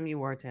the last time you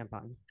wore a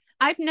tampon?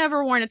 I've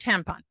never worn a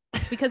tampon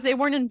because they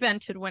weren't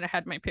invented when I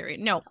had my period.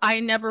 No,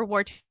 I never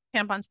wore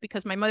tampons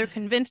because my mother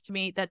convinced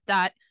me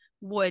that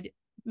would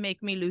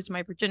make me lose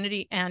my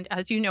virginity. And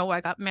as you know,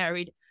 I got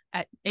married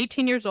at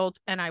 18 years old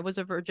and I was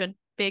a virgin.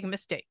 Big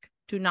mistake.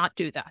 Do not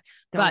do that.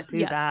 Don't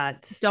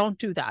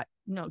do that.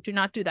 No, do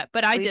not do that.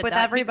 But I did with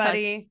that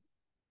everybody.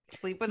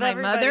 Sleep with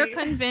everybody. My mother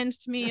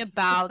convinced me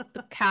about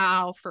the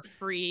cow for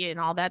free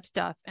and all that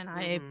stuff. And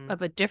I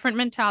have a different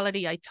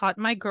mentality. I taught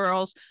my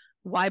girls,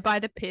 why buy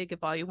the pig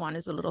if all you want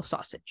is a little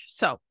sausage?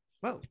 So,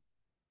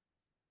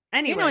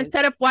 anyway,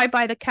 instead of why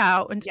buy the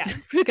cow and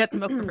get the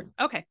milk for free.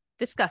 Okay,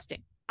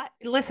 disgusting.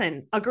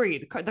 Listen,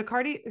 agreed.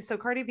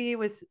 Cardi B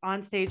was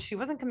on stage. She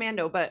wasn't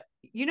commando, but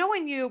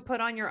when you put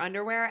on your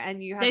underwear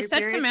and you have they said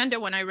period, commando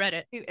when I read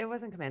it. It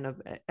wasn't commando.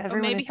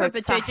 Maybe her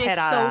vajayjay is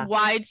so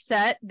wide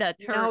set that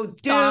her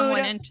song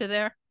went into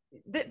there.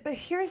 But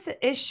here's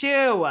the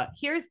issue.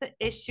 Here's the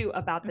issue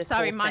about this.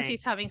 Sorry,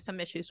 Monty's having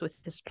some issues with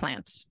his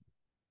plants.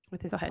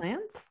 With his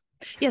plants?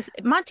 Yes,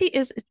 Monty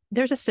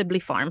there's a Sibley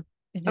farm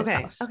in his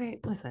house. Okay,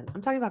 listen.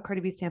 I'm talking about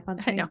Cardi B's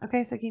tampons. I know.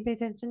 Okay, so can you pay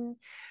attention?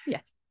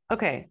 Yes.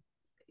 Okay.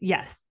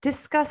 Yes.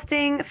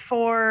 Disgusting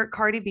for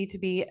Cardi B to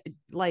be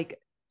like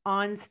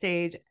on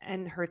stage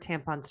and her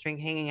tampon string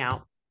hanging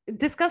out.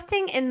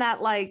 Disgusting in that,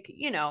 like,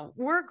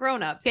 we're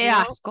grown-ups.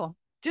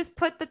 Just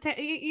put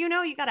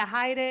you got to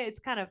hide it. It's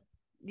kind of,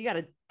 you got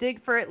to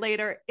dig for it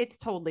later. It's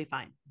totally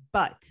fine.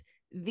 But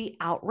the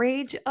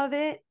outrage of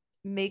it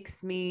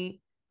makes me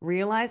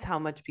realize how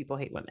much people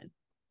hate women.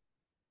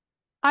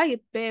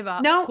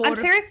 No, I'm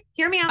serious.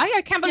 Hear me out.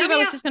 I can't believe I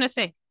was just going to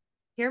say.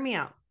 Hear me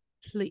out.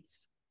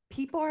 Please.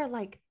 People are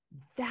like,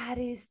 that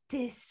is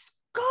disgusting.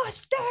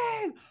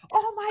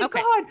 Oh my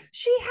God.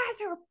 She has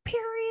her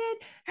period.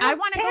 I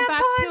want to go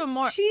back to a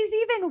more. She's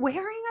even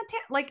wearing a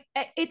like,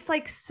 it's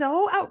like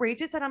so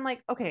outrageous that I'm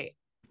like, okay,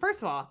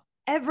 first of all,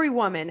 every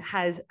woman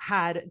has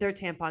had their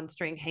tampon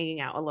string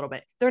hanging out a little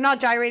bit. They're not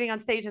gyrating on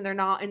stage and they're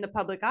not in the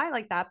public eye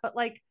like that, but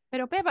like,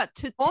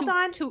 hold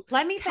on.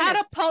 Let me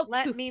catapult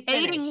to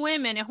hating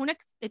women.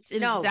 It's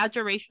an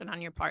exaggeration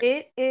on your part.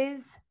 It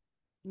is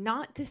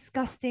not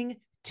disgusting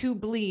to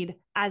bleed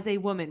as a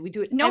woman. We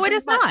do it. No, it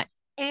is not.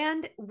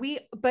 And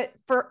but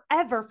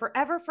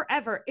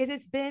forever, it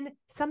has been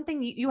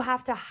something you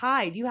have to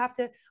hide. You have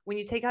to, when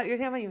you take out your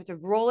tampon, you have to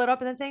roll it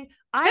up in the thing.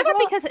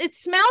 Because it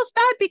smells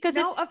bad, because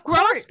it's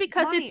gross,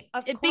 because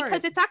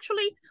because it's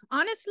actually,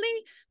 honestly,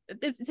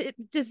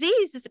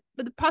 disease,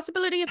 the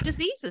possibility of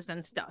diseases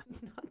and stuff.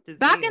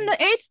 Back in the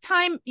AIDS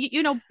time,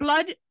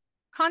 blood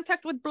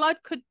contact with blood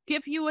could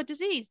give you a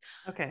disease.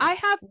 Okay.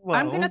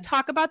 I'm going to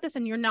talk about this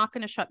and you're not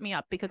going to shut me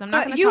up because I'm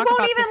not going to talk about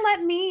this. You won't even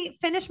let me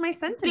finish my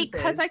sentence.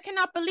 Because I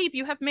cannot believe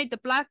you have made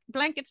the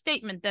blanket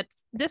statement that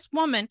this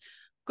woman,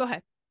 go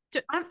ahead.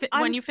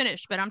 when you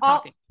finish, but I'm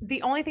talking.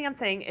 The only thing I'm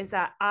saying is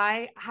that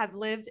I have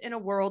lived in a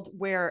world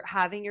where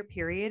having your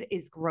period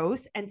is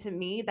gross. And to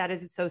me, that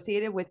is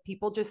associated with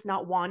people just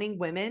not wanting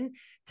women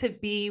to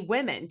be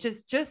women.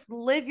 Just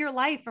live your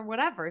life or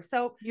whatever.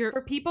 So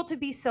for people to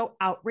be so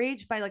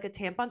outraged by like a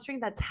tampon string,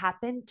 that's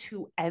happened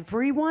to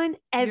everyone.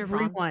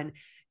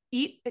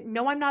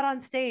 No, I'm not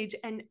on stage,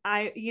 and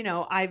I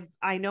know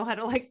how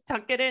to like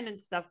tuck it in and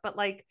stuff, but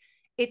like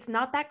it's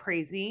not that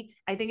crazy.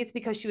 I think it's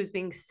because she was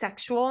being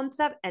sexual and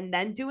stuff, and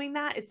then doing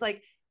that. It's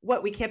like,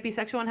 what, we can't be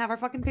sexual and have our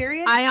fucking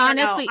period? I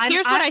honestly,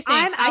 here's what I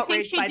think. I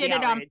think she did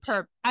it on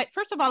purpose.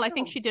 First of all, I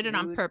think she did it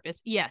on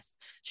purpose. Yes,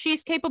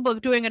 she's capable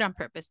of doing it on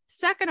purpose.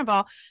 Second of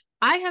all,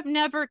 I have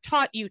never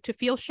taught you to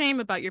feel shame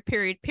about your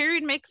period.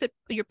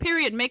 Your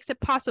period makes it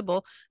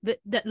possible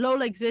that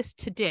Lola exists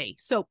today.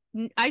 So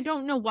I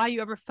don't know why you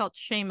ever felt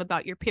shame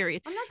about your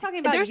period. I'm not talking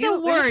about There's you. a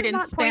word in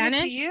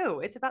Spanish. To you.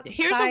 It's about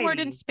society. Here's a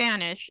word in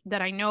Spanish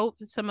that I know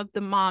some of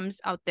the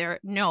moms out there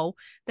know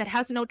that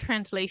has no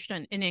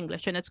translation in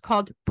English, and it's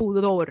called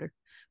pudor.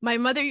 My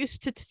mother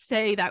used to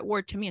say that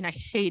word to me, and I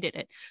hated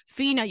it.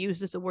 Fina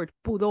uses the word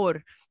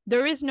pudor.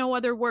 There is no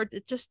other word.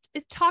 It's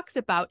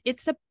about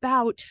it's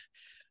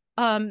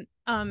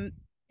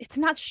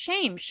not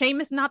shame. Shame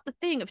is not the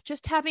thing of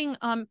just having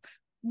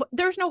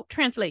there's no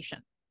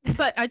translation,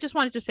 but I just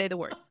wanted to say the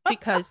word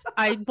because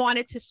I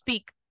wanted to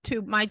speak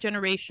to my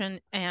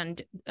generation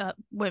and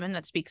women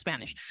that speak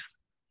Spanish.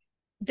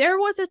 There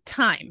was a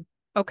time,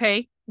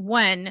 okay,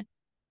 when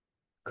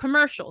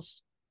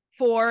commercials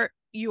for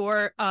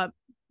your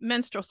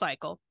menstrual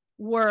cycle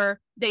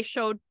they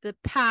showed the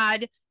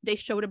pad, they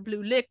showed a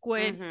blue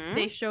liquid,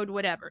 they showed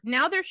whatever.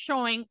 Now they're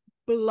showing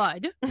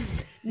blood.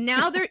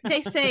 Now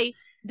they say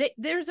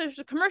there's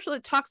a commercial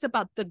that talks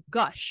about the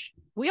gush.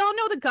 We all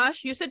know the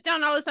gush. You sit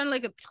down all of a sudden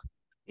like a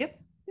yep.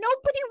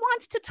 Nobody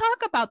wants to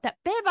talk about that.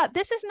 Beba,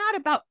 this is not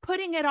about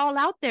putting it all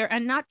out there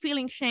and not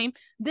feeling shame.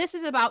 This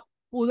is about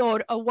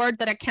pudor, a word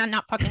that I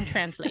cannot fucking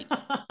translate.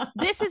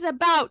 This is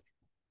about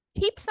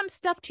keep some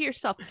stuff to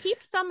yourself.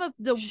 Keep some of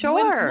the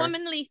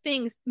womanly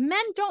things.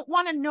 Men don't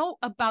want to know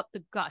about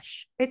the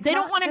gush. They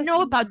don't want to know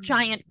about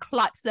giant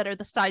clots that are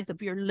the size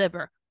of your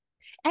liver.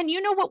 And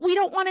you know what we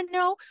don't want to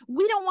know?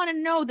 We don't want to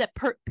know that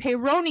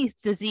Peyronie's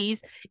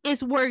disease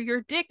is where your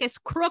dick is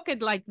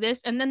crooked like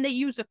this, and then they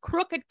use a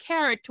crooked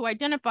carrot to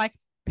identify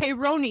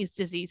Peyronie's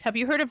disease. Have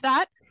you heard of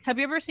that? Have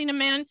you ever seen a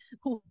man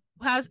who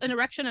has an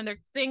erection and their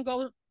thing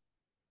goes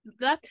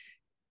left?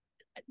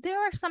 There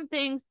are some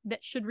things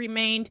that should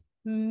remain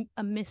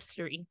a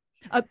mystery.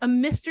 A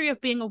mystery of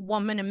being a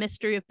woman, a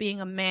mystery of being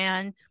a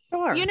man.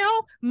 Sure. You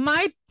know,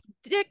 my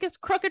dick is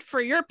crooked for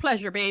your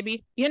pleasure,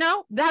 baby. You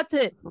know, that's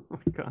it. Oh my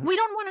God. We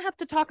don't want to have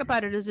to talk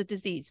about it as a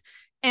disease.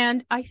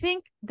 And I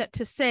think that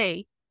to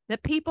say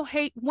that people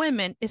hate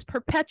women is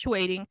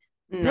perpetuating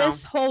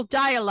this whole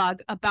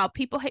dialogue about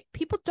people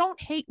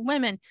don't hate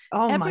women.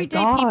 Oh Every my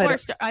day God. people are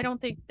I don't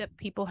think that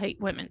people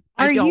hate women.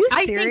 Are you serious?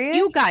 I think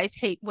you guys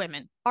hate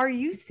women. Are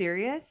you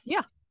serious?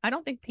 Yeah. I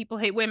don't think people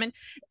hate women.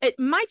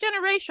 My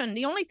generation,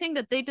 the only thing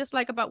that they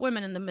dislike about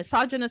women and the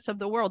misogynists of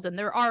the world, and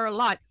there are a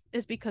lot,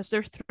 is because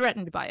they're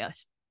threatened by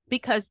us.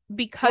 Because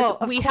we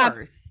have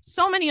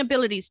so many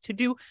abilities to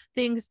do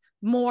things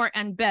more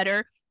and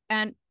better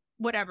and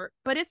whatever.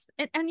 But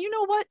and you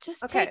know what?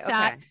 Just take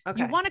that.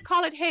 Okay. You want to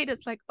call it hate?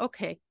 It's like,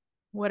 okay,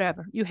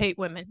 whatever. You hate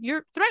women.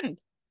 You're threatened.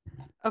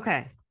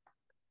 Okay.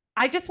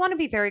 I just want to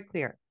be very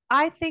clear.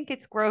 I think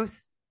it's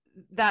gross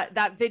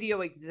that video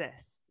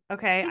exists.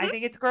 Okay. I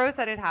think it's gross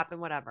that it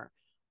happened, whatever.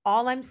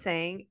 All I'm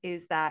saying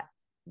is that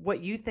what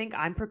you think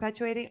I'm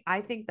perpetuating, I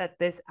think that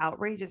this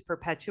outrage is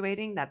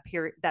perpetuating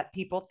that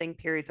people think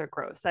periods are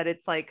gross, that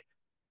it's like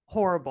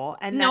horrible.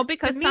 And no,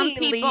 because some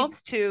people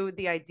leads to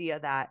the idea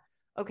that,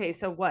 okay,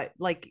 so what?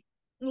 Like,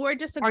 we're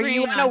disagreeing. Are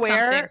you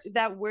unaware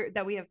that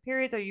we have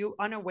periods? Are you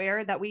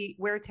unaware that we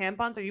wear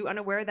tampons? Are you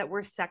unaware that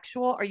we're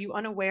sexual? Are you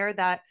unaware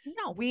that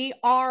we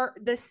are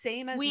the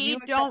same as we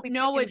don't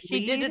know if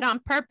she did it on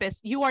purpose?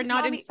 You are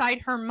not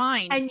inside her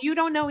mind, and you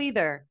don't know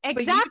either.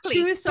 Exactly. But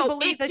you choose to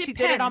believe that she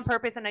did it on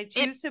purpose, and I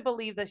choose to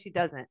believe that she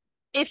doesn't.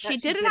 If she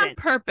did it on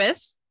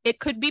purpose, it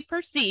could be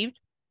perceived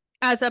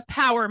as a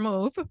power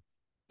move.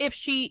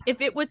 If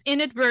it was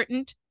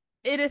inadvertent,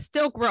 it is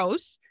still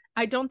gross.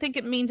 I don't think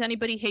it means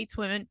anybody hates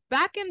women.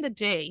 Back in the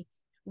day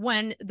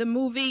when the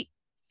movie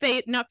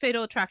not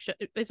Fatal Attraction,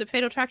 is it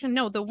Fatal Attraction?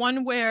 No, the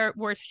one where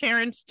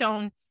Sharon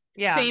Stone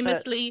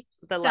famously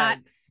the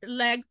sat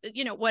leg,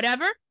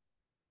 whatever.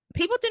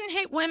 People didn't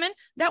hate women.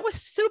 That was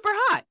super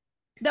hot.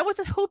 That was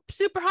a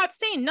super hot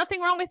scene. Nothing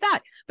wrong with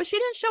that. But she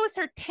didn't show us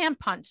her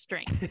tampon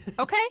string.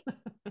 Okay?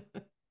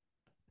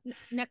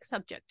 Next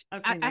subject.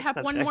 Okay, I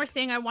have one more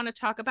thing I want to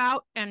talk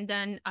about, and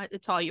then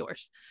it's all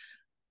yours.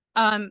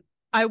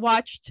 I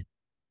watched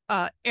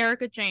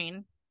Erica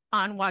Jane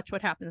on Watch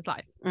What Happens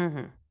Live.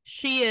 Mm-hmm.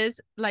 She is,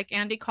 like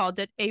Andy called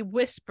it, a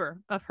whisper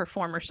of her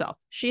former self.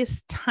 She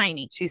is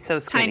tiny. She's so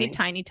skinny.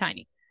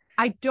 Tiny.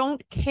 I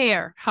don't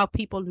care how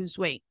people lose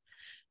weight.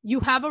 You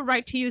have a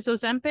right to use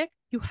Ozempic.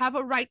 You have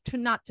a right to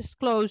not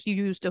disclose you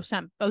used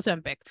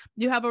Ozempic.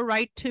 You have a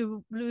right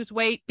to lose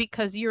weight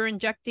because you're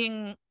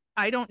injecting,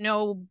 I don't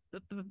know,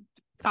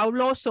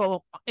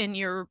 Fabuloso in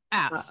your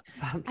ass.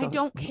 I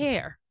don't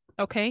care.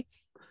 Okay.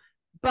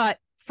 But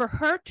for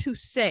her to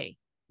say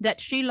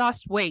that she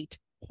lost weight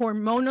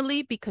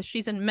hormonally because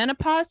she's in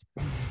menopause,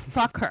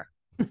 fuck her.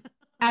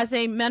 As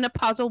a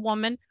menopausal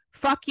woman,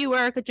 fuck you,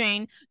 Erica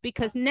Jane,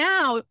 because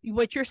now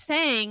what you're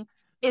saying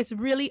is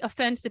really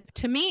offensive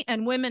to me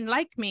and women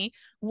like me,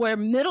 where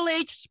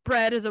middle-aged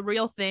spread is a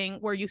real thing,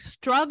 where you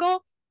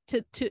struggle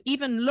to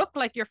even look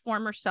like your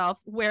former self,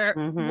 where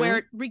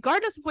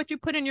regardless of what you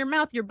put in your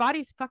mouth, your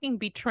body's fucking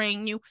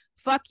betraying you.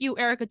 Fuck you,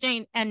 Erica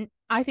Jane. And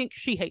I think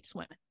she hates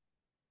women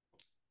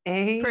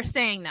for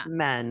saying that.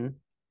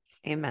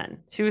 Amen.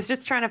 She was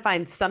just trying to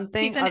find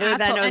something other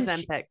than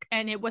Ozempic.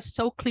 And it was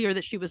so clear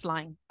that she was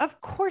lying.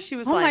 Of course she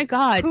was lying. Oh my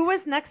God. Who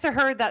was next to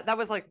her that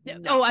was like,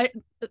 no.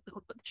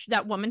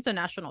 That woman's a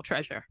national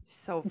treasure.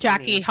 So funny.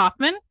 Jackie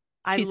Hoffman.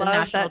 She's a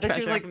national treasure.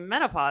 She was like,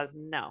 menopause?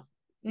 No.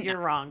 You're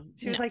wrong.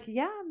 She was like,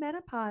 yeah,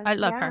 menopause. I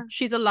love her.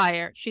 She's a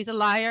liar. She's a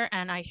liar,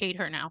 and I hate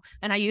her now.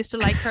 And I used to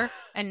like her,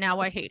 and now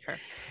I hate her.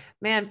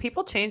 Man,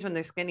 people change when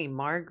they're skinny.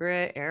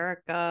 Margaret,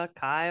 Erica,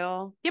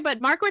 Kyle. Yeah,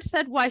 but Margaret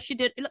said why she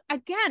did.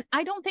 Again,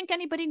 I don't think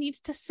anybody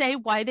needs to say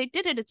why they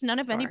did it. It's none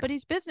of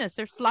anybody's business.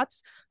 There's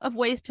lots of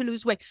ways to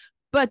lose weight,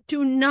 but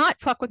do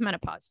not fuck with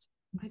menopause.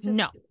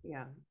 No.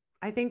 Yeah.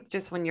 I think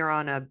just when you're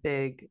on a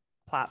big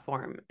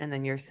platform and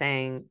then you're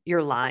saying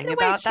you're lying about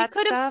that stuff. She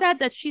could have said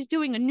that she's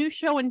doing a new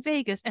show in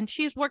Vegas and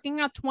she's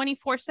working out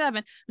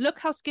 24/7. Look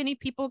how skinny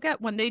people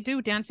get when they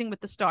do Dancing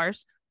with the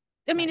Stars.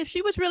 I mean, if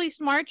she was really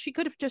smart, she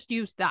could have just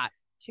used that.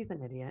 She's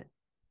an idiot.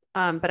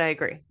 But I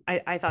agree.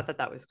 I thought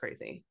that was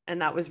crazy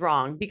and that was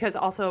wrong, because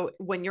also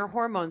when your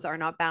hormones are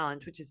not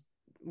balanced, which is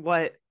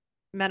what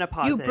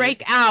menopause is. You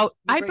break out.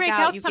 I break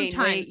out sometimes.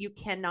 Weight. You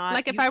cannot.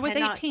 Like if I was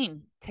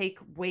 18. Take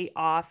weight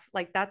off.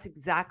 Like that's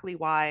exactly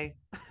why.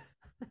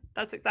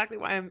 That's exactly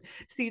why I'm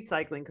seed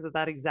cycling, because of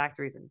that exact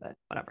reason, but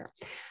whatever.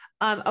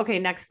 Okay,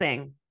 next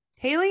thing.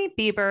 Hailey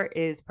Bieber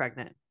is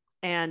pregnant,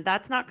 and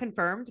that's not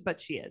confirmed, but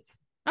she is.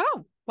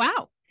 Oh,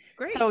 wow.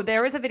 Great. So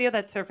there was a video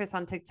that surfaced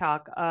on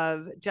TikTok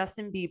of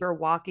Justin Bieber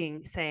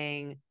walking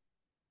saying,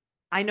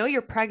 I know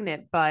you're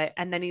pregnant, but,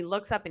 and then he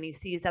looks up and he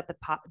sees that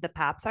the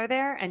paps are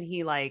there, and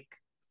he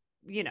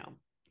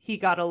he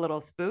got a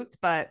little spooked,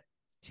 but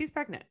she's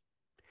pregnant.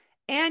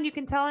 And you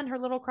can tell in her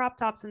little crop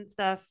tops and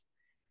stuff,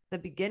 the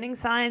beginning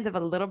signs of a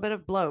little bit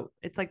of bloat.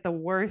 It's like the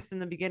worst in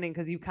the beginning,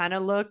 because you kind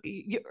of look,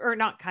 you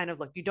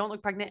don't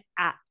look pregnant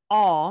at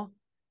all,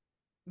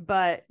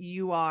 but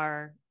you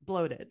are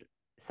bloated.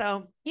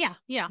 So yeah.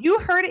 You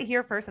heard it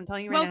here first. I'm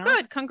telling you right now. Well,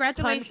 good.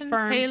 Congratulations,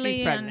 confirmed Hailey.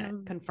 She's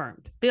pregnant.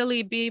 Confirmed.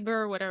 Billy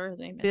Bieber, whatever his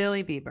name is.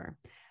 Billy Bieber.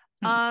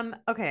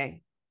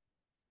 Okay.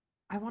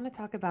 I want to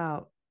talk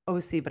about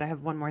OC, but I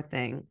have one more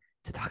thing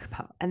to talk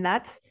about, and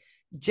that's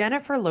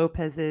Jennifer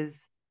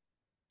Lopez's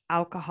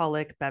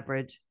alcoholic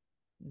beverage,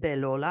 De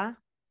Lola.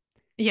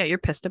 Yeah, you're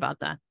pissed about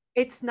that.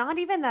 It's not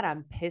even that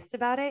I'm pissed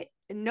about it.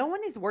 No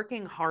one is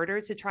working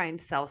harder to try and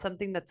sell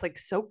something that's like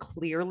so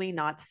clearly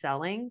not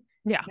selling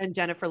than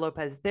Jennifer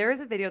Lopez. There is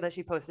a video that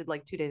she posted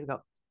like 2 days ago.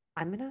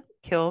 I'm gonna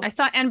kill. I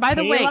saw, and by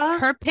the way,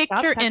 her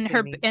picture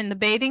in the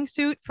bathing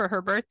suit for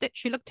her birthday,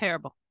 she looked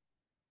terrible.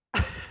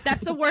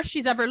 That's the worst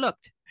she's ever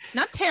looked.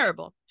 Not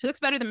terrible. She looks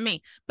better than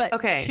me, but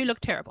she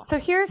looked terrible. So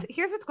here's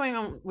what's going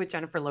on with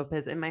Jennifer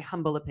Lopez, in my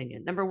humble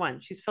opinion. Number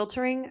one, she's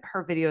filtering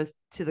her videos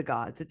to the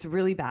gods. It's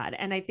really bad.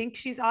 And I think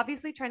she's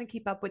obviously trying to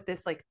keep up with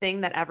this like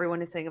thing that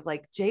everyone is saying of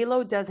like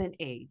J-Lo doesn't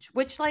age,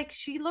 which like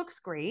she looks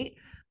great.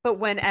 But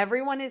when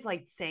everyone is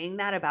like saying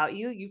that about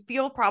you, you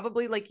feel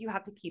probably like you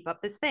have to keep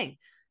up this thing.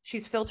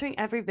 She's filtering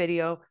every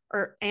video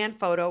and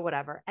photo,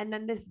 whatever. And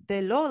then this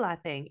De Lola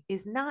thing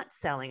is not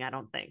selling, I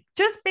don't think.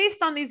 Just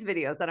based on these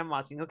videos that I'm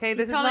watching, okay?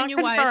 This is not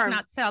confirmed. Why it's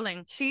not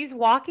selling. She's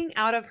walking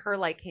out of her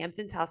like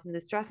Hampton's house in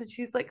this dress, and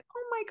she's like,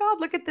 oh my God,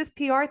 look at this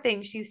PR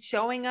thing. She's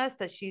showing us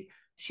that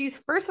she's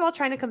first of all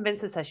trying to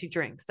convince us that she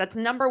drinks. That's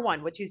number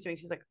one, what she's doing.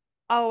 She's like,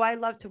 oh, I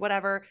love to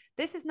whatever.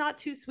 This is not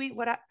too sweet.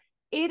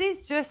 It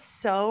is just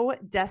so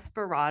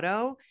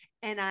desperado.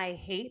 And I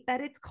hate that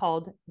it's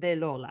called De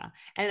Lola.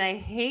 And I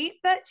hate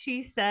that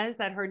she says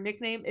that her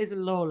nickname is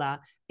Lola,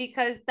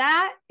 because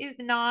that is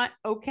not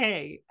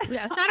okay.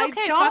 Yeah, it's not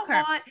okay. I don't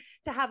want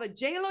to have a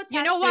J-Lo tattoo.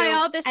 You know why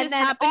all this is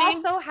happening?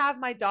 And then also have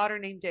my daughter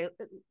named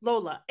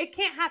Lola. It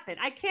can't happen.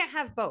 I can't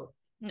have both.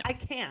 No. I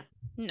can't.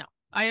 No,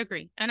 I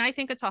agree. And I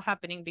think it's all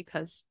happening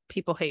because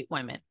people hate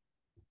women.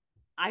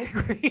 I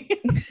agree.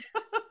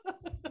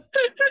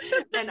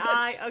 And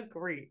I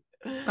agree.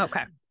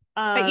 Okay.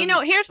 But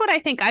here's what I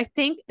think. I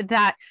think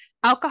that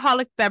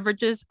alcoholic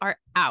beverages are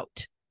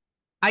out.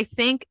 I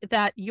think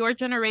that your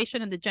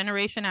generation and the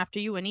generation after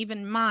you, and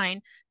even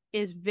mine,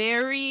 is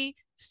very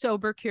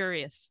sober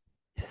curious.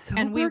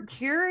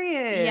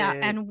 Curious. Yeah.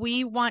 And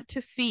we want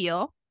to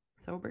feel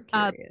sober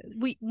curious.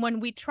 When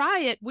we try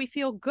it, we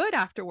feel good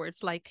afterwards.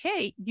 Like,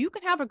 hey, you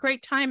can have a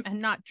great time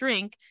and not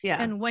drink. Yeah.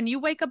 And when you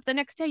wake up the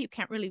next day, you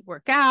can't really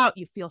work out.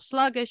 You feel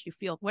sluggish. You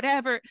feel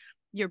whatever.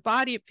 your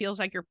body, it feels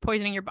like you're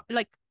poisoning your body.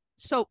 Like,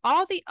 so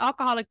all the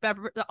alcoholic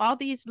beverage, all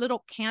these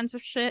little cans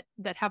of shit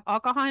that have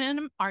alcohol in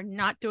them are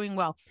not doing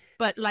well.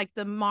 But like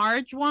the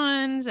Marge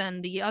ones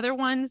and the other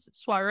ones,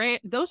 Soiree,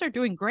 those are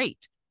doing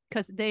great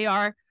because they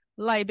are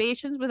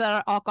libations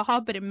without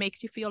alcohol, but it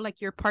makes you feel like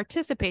you're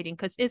participating.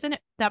 Because isn't it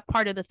that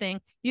part of the thing?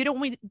 You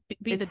don't want to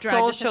be the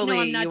drag that says, no,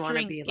 I'm not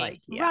drinking.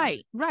 Like,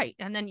 Right.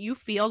 And then you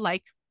feel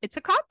like it's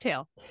a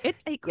cocktail.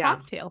 It's a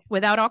cocktail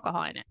without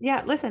alcohol in it.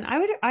 Yeah. Listen,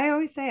 I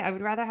always say I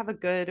would rather have a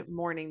good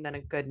morning than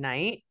a good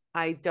night.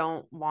 I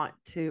don't want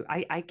to,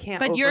 I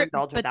can't overindulge with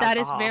alcohol. But that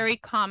is very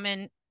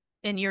common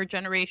in your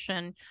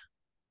generation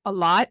a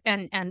lot,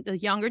 and the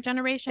younger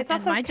generation. It's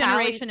also my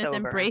generation is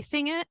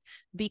embracing it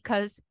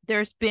because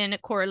there's been a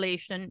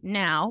correlation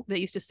now. They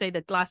used to say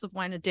that glass of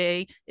wine a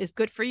day is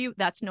good for you.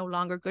 That's no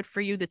longer good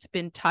for you. That's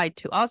been tied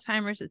to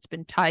Alzheimer's. It's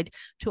been tied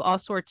to all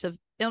sorts of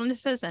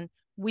illnesses, and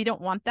we don't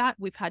want that.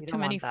 We've had too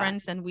many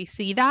friends and we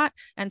see that.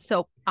 And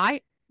so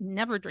I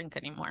never drink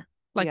anymore.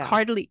 Like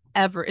hardly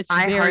ever. It's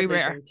very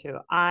rare. Drink too.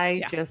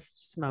 I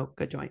just smoke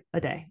a joint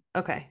a day.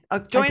 Okay. A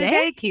joint a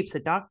day keeps a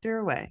doctor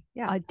away.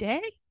 Yeah. A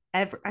day?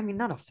 I mean,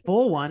 not a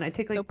full one. I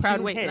take like so proud.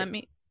 2 Wait, hits. Let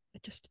me.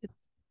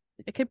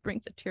 It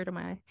brings a tear to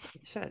my eye.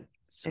 It should.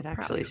 So it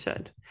actually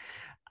should.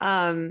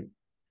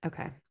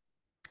 Okay.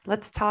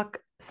 Let's talk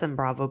some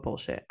Bravo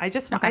bullshit. I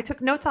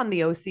took notes on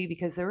the OC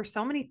because there were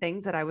so many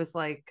things that I was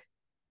like,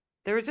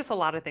 there was just a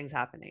lot of things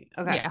happening.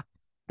 Okay. Yeah.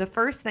 The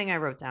first thing I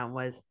wrote down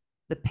was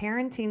the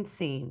parenting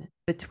scene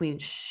between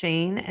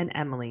Shane and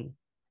Emily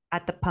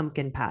at the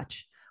pumpkin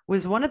patch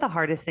was one of the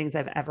hardest things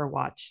I've ever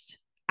watched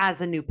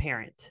as a new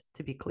parent,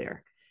 to be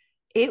clear.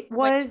 It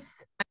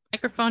was... My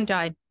microphone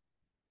died.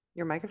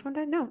 Your microphone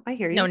died? No, I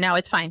hear you. No, now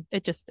it's fine.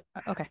 It just...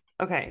 Okay.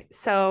 Okay.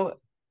 So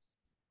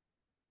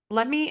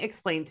let me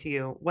explain to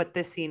you what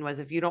this scene was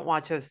if you don't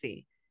watch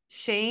OC.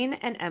 Shane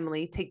and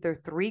Emily take their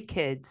 3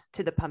 kids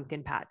to the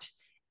pumpkin patch.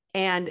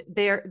 And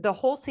the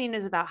whole scene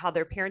is about how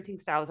their parenting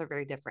styles are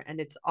very different. And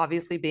it's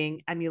obviously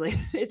being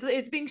emulated.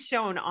 It's being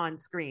shown on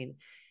screen.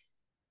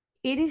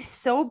 It is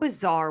so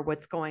bizarre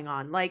what's going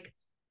on. Like,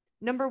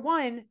 number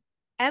one,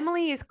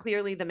 Emily is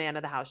clearly the man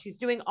of the house. She's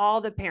doing all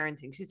the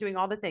parenting. She's doing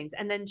all the things.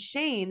 And then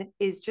Shane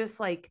is just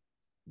like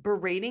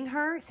berating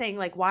her, saying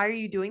like, why are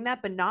you doing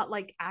that? But not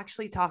like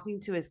actually talking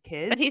to his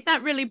kids. But he's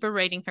not really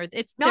berating her.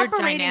 It's not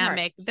their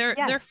dynamic.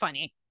 They're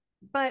funny.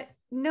 But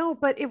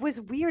it was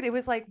weird. It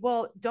was like,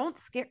 well, don't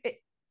scare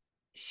it.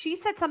 She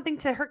said something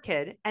to her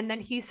kid. And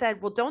then he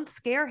said, well, don't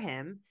scare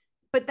him,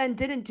 but then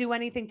didn't do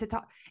anything to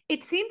talk.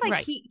 It seemed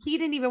like he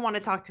didn't even want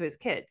to talk to his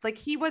kids. Like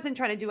he wasn't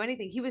trying to do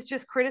anything. He was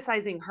just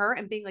criticizing her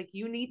and being like,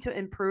 you need to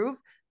improve,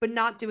 but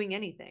not doing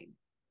anything.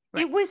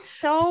 Right. It was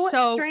so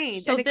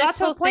strange. And it got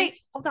to a point,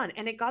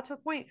 and it got to a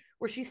point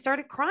where she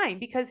started crying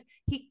because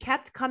he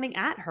kept coming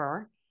at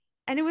her.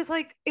 And it was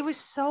like, it was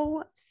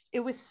so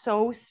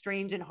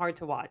strange and hard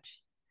to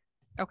watch.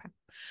 Okay.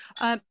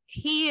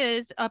 He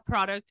is a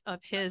product of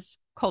his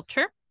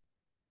culture,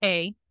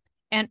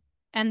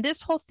 and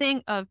this whole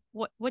thing of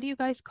what do you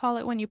guys call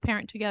it when you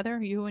parent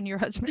together, you and your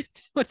husband?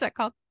 What's that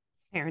called?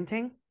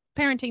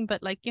 Parenting,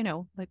 but like,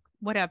 like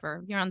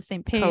whatever, you're on the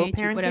same page.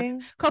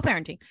 Co-parenting.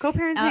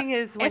 Co-parenting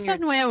is when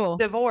you're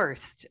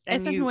divorced.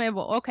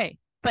 Nuevo. Okay.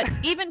 But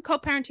even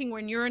co-parenting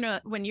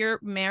when you're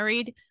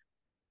married,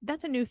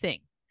 that's a new thing.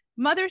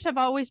 Mothers have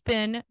always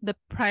been the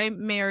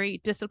primary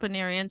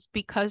disciplinarians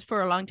because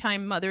for a long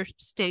time, mothers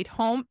stayed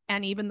home,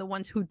 and even the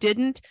ones who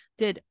didn't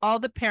did all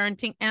the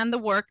parenting and the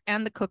work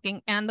and the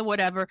cooking and the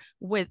whatever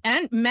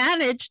and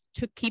managed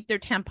to keep their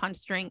tampon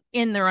string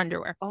in their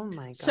underwear. Oh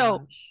my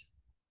gosh.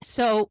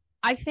 So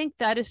I think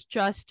that is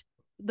just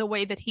the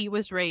way that he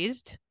was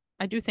raised.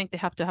 I do think they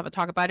have to have a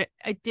talk about it.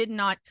 It did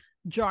not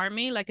jar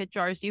me like it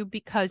jars you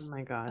because,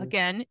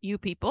 again, you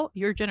people,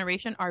 your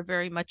generation are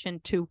very much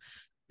into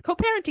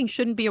co-parenting.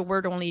 Shouldn't be a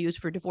word only used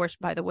for divorce,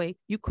 by the way.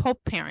 You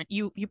co-parent,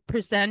 you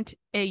present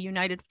a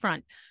united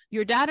front.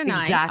 Your dad and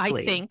I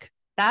think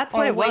that's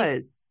what it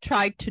was.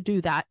 Tried to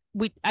do that.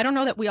 I don't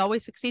know that we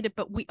always succeeded,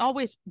 but we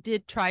always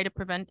did try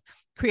to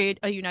create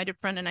a united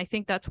front. And I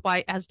think that's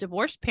why as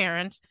divorced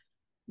parents,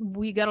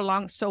 we got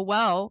along so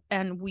well.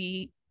 And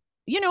we,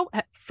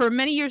 for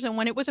many years, and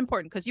when it was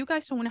important, because you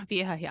guys son una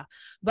vieja here,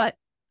 but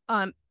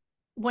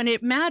when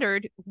it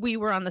mattered, we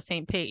were on the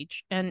same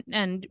page, and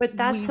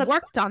we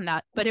worked on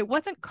that, but it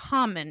wasn't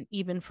common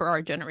even for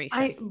our generation.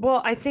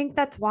 I think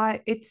that's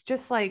why it's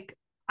just like,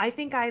 I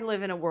think I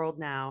live in a world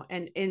now,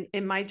 and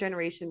in my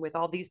generation with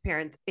all these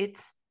parents,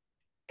 it's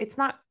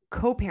not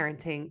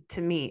co-parenting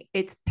to me.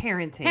 It's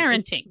parenting.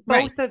 It's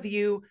both of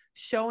you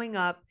showing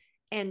up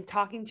and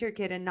talking to your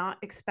kid and not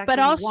expecting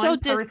one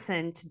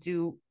person to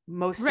do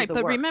most of the work.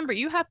 But remember,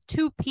 you have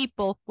 2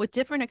 people with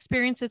different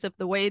experiences of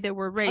the way they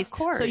were raised. Of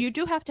course. So you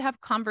do have to have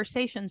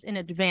conversations in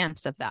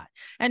advance of that.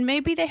 And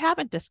maybe they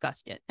haven't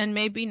discussed it, and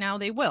maybe now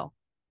they will,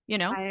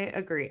 I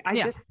agree.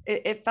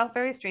 It felt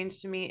very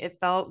strange to me. It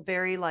felt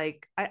very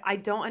like, I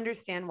don't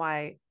understand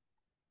why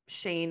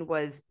Shane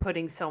was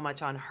putting so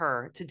much on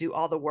her to do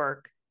all the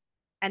work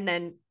and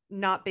then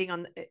not being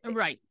on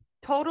right.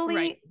 Right.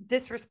 totally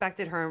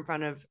disrespected her in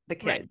front of the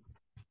Right. kids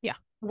Yeah.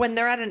 when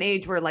they're at an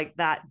age where like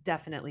that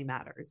definitely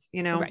matters,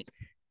 you know? Right.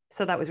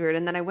 So that was weird.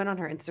 And then I went on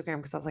her Instagram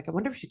because I was like, I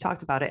wonder if she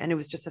talked about it. And it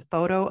was just a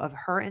photo of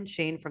her and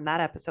Shane from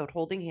that episode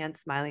holding hands,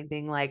 smiling,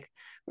 being like,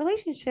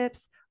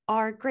 relationships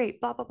are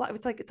great, blah, blah, blah.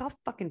 It's like, it's all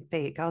fucking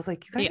fake. I was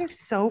like, you guys Yeah. are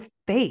so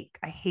fake.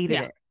 I hated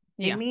Yeah. it.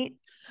 Made Yeah. me.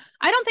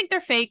 I don't think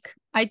they're fake.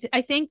 I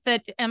think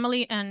that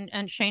Emily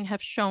and Shane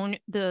have shown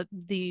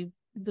the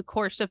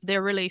course of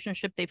their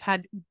relationship. They've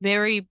had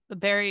very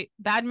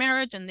bad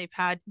marriage, and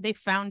they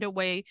found a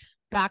way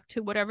back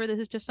to whatever. This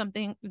is just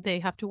something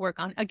they have to work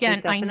on. They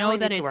Again, I know definitely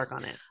that need to work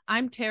on it.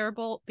 I'm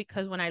terrible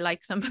because when I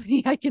like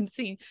somebody, I can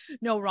see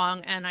no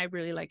wrong, and I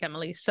really like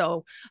Emily.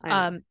 So,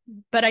 I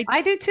but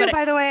I do too, but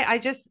by the way.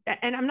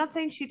 And I'm not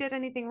saying she did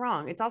anything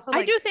wrong. It's also I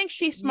like do think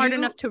she's smart you,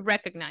 enough to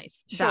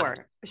recognize that. sure.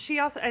 She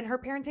also, and her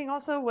parenting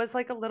also was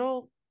like a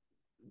little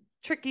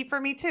tricky for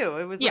me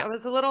too. Yeah, I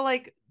was a little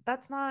like,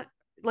 that's not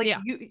like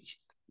yeah,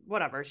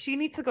 whatever. She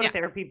needs to go to yeah.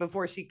 therapy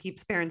before she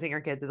keeps parenting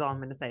her kids, is all I'm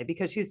going to say,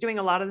 because she's doing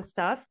a lot of the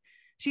stuff.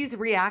 She's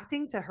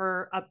reacting to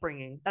her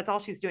upbringing. That's all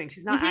she's doing.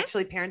 She's not Mm-hmm.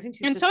 actually parenting.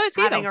 She's And just so is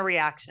he, having though. a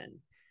reaction.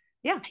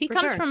 Yeah, He for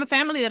comes sure. from a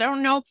family that I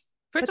don't know.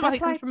 First But of all, that's he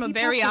comes why from a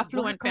people have very to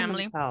affluent work on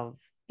family.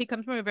 themselves. He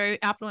comes from a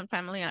very affluent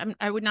family.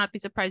 I would not be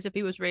surprised if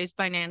he was raised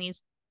by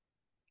nannies.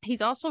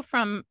 He's also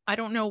from, I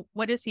don't know,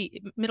 what is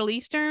he, Middle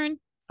Eastern?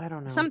 I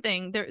don't know.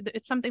 Something.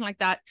 It's something like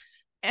that.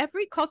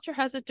 Every culture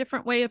has a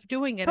different way of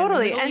doing it. In the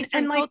Totally. Middle Eastern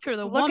And like, culture,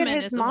 the look at woman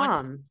his is the one.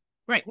 mom.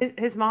 Right.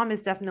 His mom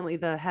is definitely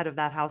the head of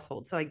that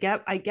household. So I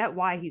get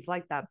why he's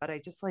like that, but I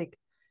just like,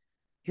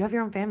 you have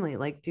your own family,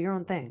 like do your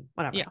own thing,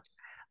 Yeah.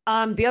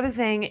 whatever. The other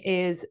thing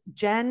is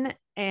Jen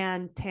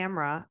and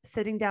Tamra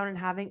sitting down and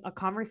having a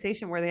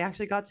conversation where they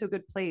actually got to a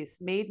good place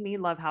made me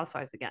love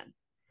Housewives again.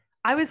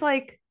 I was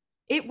like,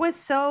 it was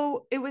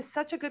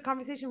such a good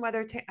conversation.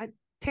 Whether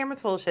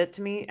Tamra's full of shit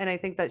to me, and I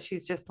think that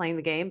she's just playing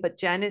the game, but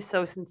Jen is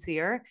so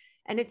sincere,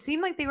 and it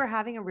seemed like they were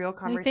having a real I think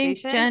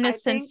conversation. Jen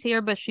is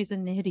sincere, but she's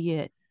an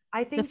idiot.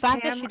 I The think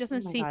fact that she Oh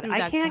doesn't my see God, through I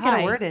that can't get a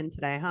guy. word in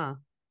today, huh?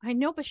 I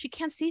know, but she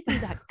can't see through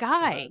that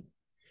guy. God.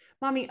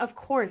 Mommy, of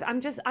course.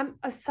 I'm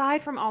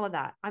aside from all of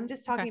that. I'm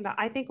just Okay. talking about,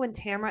 I think when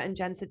Tamra and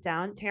Jen sit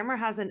down, Tamra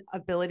has an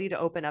ability to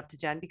open up to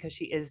Jen because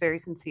she is very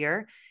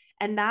sincere.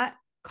 And that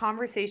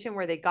conversation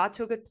where they got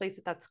to a good place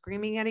without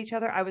screaming at each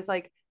other, I was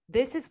like,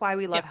 this is why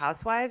we Yeah. love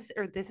Housewives,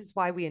 or this is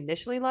why we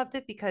initially loved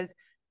it, because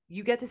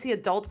you get to see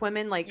adult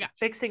women like Yeah.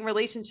 fixing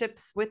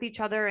relationships with each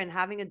other and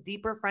having a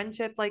deeper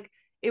friendship. Like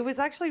it was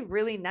actually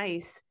really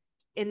nice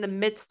in the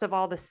midst of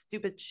all the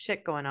stupid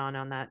shit going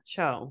on that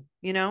show,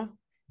 you know?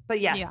 But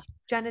Yeah. yes,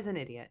 Jen is an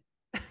idiot.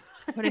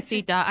 But if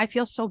he died, I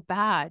feel so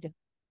bad.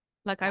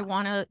 Like I Yeah.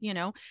 want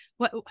to,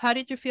 how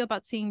did you feel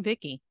about seeing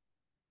Vicky?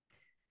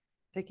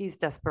 Vicky's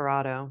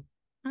desperado.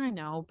 I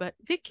know, but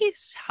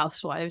Vicky's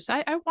Housewives,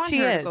 I want She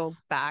her to go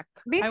is. back.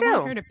 Me I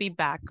want too. her to be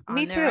back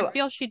Me on there. I too.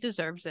 feel she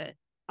deserves it.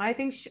 I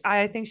think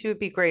she would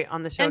be great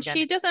on the show And again.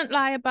 she doesn't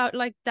lie about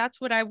like that's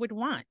what I would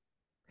want,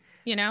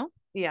 you know?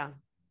 Yeah.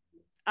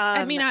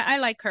 I Um, mean, I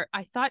like her.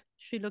 I thought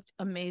she looked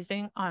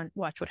amazing on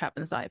Watch What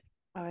Happens Live.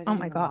 oh, I Oh didn't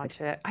my even God. watch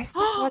it. I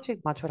stopped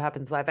watching Watch What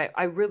Happens Live.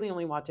 I really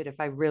only watch it if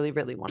I really,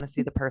 really want to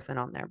see the person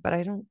on there, but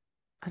I don't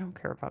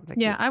care about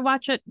Yeah, Vicky. I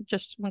watch it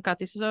just when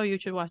Kathy says, "Oh, you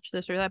should watch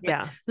this or that." But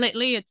Yeah.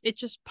 lately, it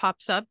just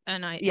pops up,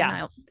 and Yeah.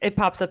 I'll It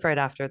pops up right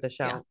after the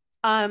yeah.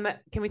 show.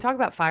 Can we talk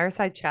about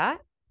Fireside Chat?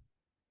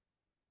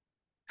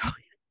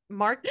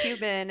 Mark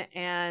Cuban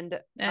and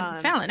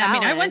And Fallon. I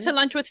mean, I went to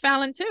lunch with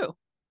Fallon too.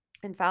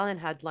 And Fallon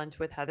had lunch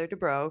with Heather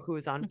Dubrow, who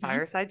was on Mm-hmm.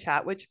 Fireside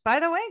Chat, which, by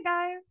the way,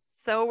 guys,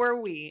 so were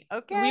we.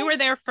 Okay. We were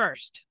there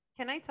first.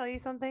 Can I tell you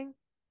something?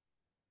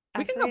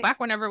 We can go back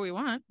whenever we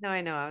want. No,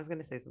 I know. I was going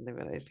to say something,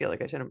 but I feel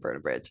like I shouldn't burn a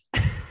bridge.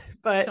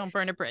 But don't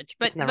burn a bridge.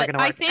 But it's never going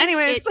to I work. think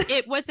Anyways,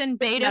 it was in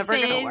beta never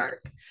phase. going to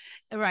work.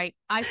 Right.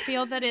 I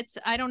feel that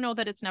I don't know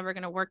that it's never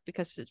going to work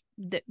because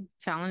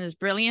Fallon is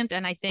brilliant.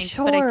 And I think,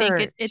 but I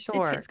think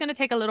it's going to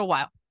take a little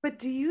while. But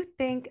do you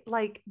think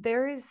like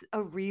there is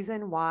a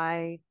reason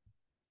why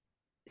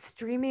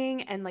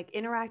streaming and like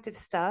interactive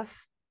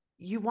stuff,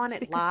 you want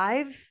it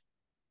live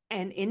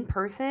and in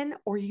person,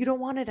 or you don't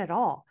want it at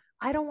all?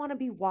 I don't want to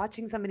be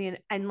watching somebody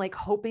and like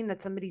hoping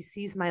that somebody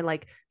sees my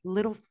like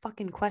little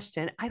fucking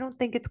question. I don't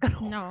think it's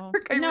gonna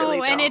work. I really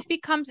don't. And it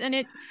becomes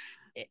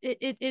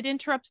it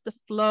interrupts the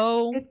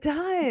flow. It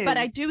does. But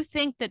I do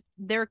think that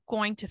they're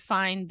going to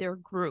find their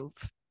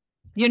groove.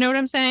 You know what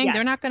I'm saying? Yes.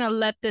 They're not going to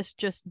let this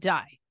just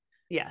die.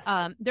 Yes.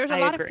 There's a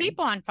lot of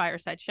people on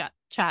Fireside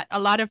Chat, a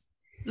lot of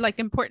like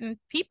important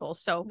people.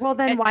 So well,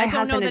 then why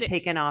hasn't it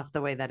taken off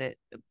the way that it?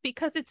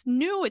 Because it's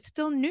new. It's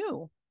still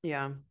new.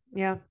 Yeah.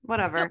 Yeah.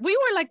 Whatever. We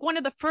were like one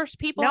of the first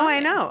people. No, I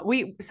know.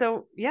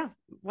 Yeah,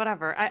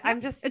 whatever. I'm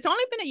just. It's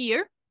only been a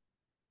year.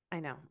 I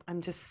know.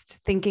 I'm just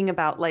thinking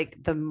about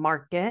like the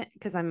market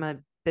because I'm a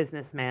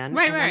businessman.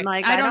 Right. I'm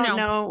like, I don't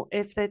know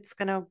if it's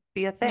gonna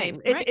be a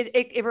thing.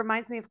 It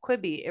reminds me of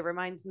Quibi. It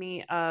reminds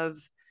me of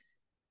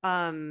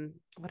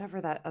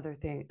whatever that other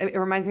thing. It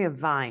reminds me of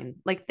Vine.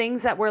 Like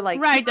things that were like,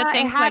 right. Yeah,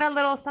 it had a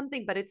little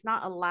something, but it's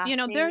not a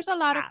lasting. There's a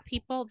lot of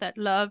people that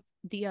love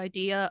the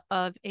idea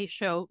of a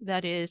show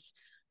that is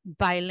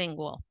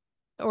bilingual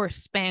or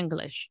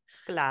Spanglish.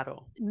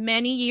 Claro.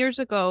 Many years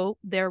ago,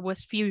 there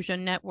was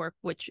Fusion Network,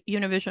 which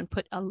Univision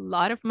put a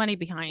lot of money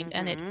behind,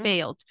 and it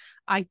failed.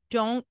 I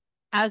don't,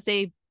 as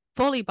a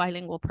fully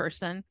bilingual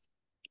person,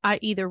 I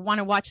either want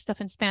to watch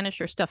stuff in Spanish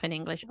or stuff in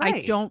English. Right.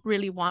 I don't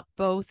really want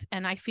both.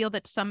 And I feel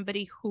that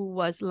somebody who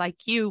was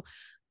like you,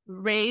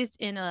 raised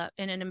in an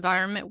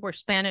environment where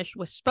Spanish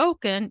was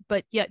spoken,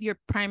 but yet your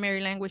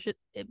primary language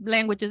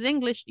is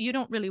English, you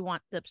don't really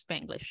want the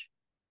Spanglish.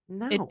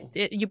 No.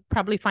 You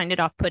probably find it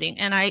off-putting.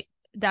 And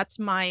that's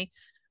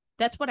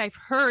what I've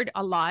heard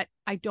a lot.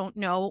 I don't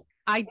know.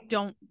 I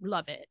don't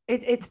love it.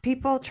 It's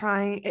people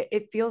trying.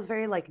 It feels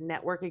very like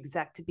network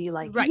exec to be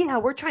like, right. Yeah,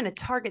 we're trying to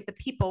target the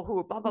people who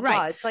are blah blah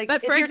blah. It's like,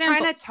 but if you're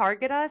trying to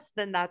target us,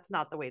 then that's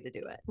not the way to do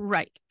it.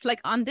 Right.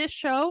 Like on this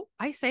show,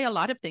 I say a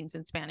lot of things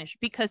in Spanish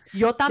because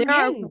Yo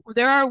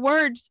there are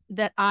words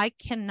that I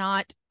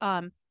cannot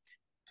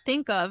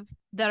think of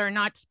that are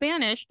not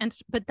Spanish,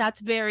 but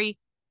that's very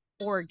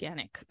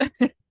organic.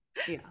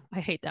 Yeah, I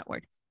hate that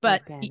word.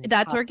 But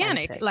that's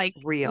organic, like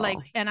real. Like,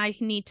 and I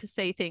need to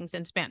say things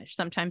in Spanish.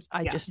 Sometimes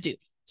I just do.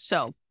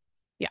 So,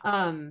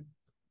 yeah.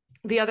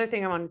 The other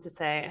thing I wanted to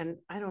say, and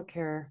I don't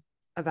care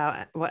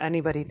about what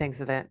anybody thinks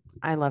of it.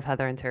 I love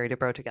Heather and Terry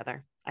DeBro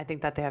together. I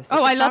think that they have.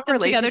 I love them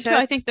together too.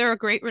 I think they're a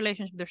great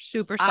relationship. They're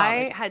super solid.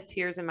 I had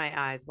tears in my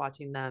eyes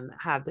watching them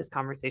have this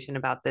conversation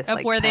about this, of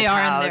like where they are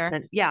in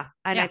there.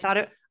 And I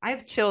thought I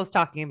have chills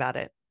talking about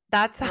it.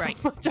 That's how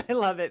much I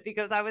love it,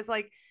 because I was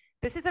like,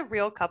 this is a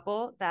real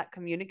couple that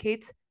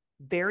communicates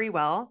very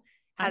well,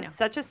 has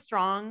such a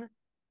strong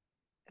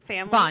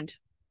family bond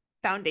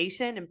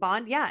foundation and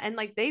bond. Yeah. And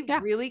like they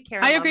really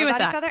care about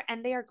each other,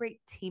 and they are great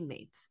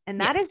teammates.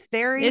 And that is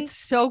it's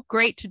so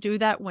great to do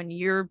that when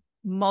you're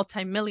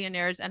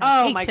multimillionaires. And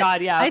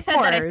God. Yeah. I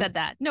said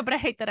that. No, but I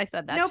hate that I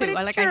said that too. But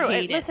it's like, true.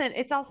 I hate Listen,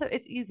 it's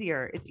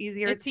easier. It's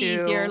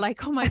easier.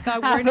 Like, oh my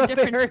God, we're in a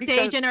different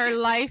stage in our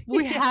life.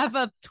 We have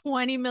a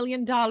 $20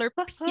 million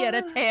pied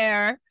a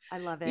terre. I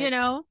love it. You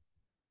know?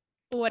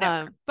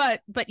 Whatever.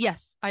 But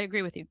yes, I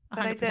agree with you. 100%.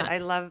 But I did. I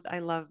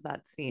love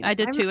that scene. I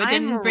did too. It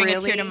didn't bring a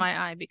tear to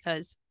my eye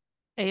because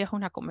ella es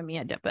una come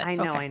mierda, but I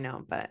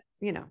know, but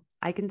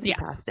I can see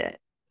past it.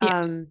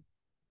 Yeah.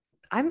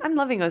 I'm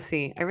loving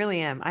OC. I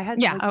really am. I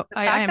had the fact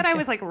that I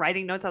was like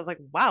writing notes. I was like,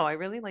 wow, I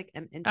really like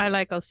am into I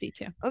like OC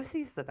too.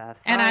 OC's the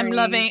best. And I'm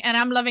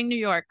loving New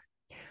York.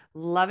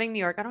 Loving New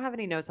York. I don't have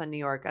any notes on New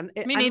York.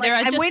 Me neither.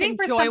 I'm waiting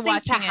for something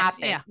to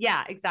happen.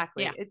 Yeah,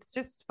 exactly. Yeah. It's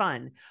just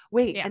fun.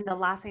 Wait, and the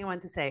last thing I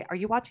wanted to say, are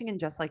you watching And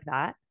Just Like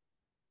That?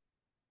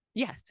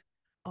 Yes.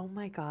 Oh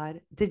my God.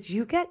 Did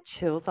you get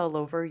chills all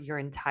over your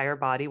entire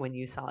body when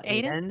you saw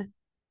Aiden?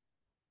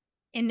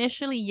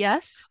 Initially,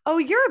 yes. Oh,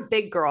 you're a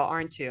big girl,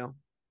 aren't you?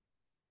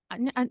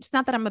 It's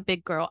not that I'm a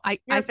big girl. I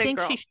think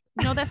girl.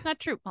 No, that's not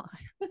true.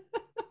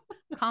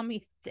 Call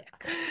me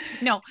thick.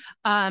 No,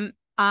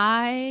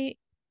 I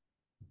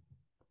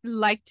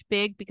liked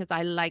big because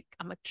I'm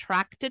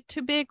attracted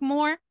to big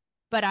more,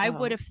 but I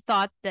would have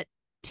thought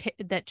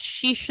that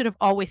she should have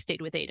always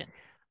stayed with Aiden.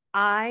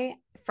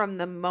 From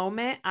the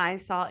moment I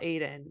saw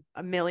Aiden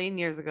a million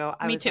years ago,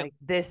 I was like,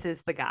 this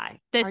is the guy.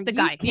 This is the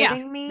guy.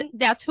 Kidding me?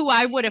 That's who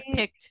I would have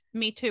picked.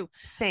 Me too.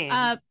 Same.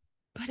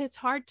 But it's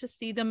hard to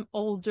see them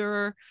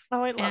older.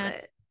 Oh, I love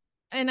it.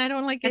 And I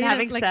don't like and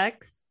having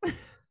sex.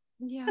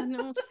 Yeah,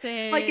 no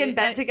say. Like in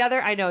bed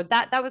together. I know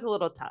that was a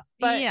little tough.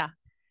 But yeah.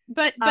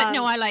 But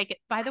no, I like it.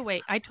 By the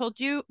way, I told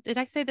you, did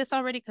I say this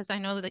already? Because I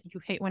know that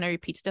you hate when I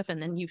repeat stuff and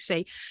then you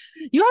say,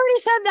 you already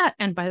said that.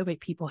 And by the way,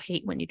 people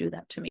hate when you do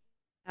that to me.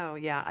 Oh,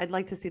 yeah. I'd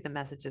like to see the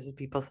messages of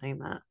people saying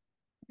that.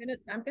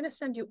 I'm gonna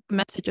send you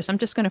messages. I'm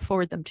just gonna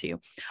forward them to you.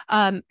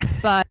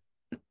 But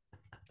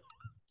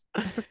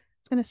I was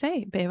gonna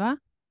say, Beba.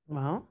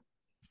 Well,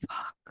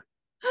 fuck.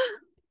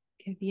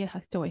 Que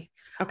vieja estoy.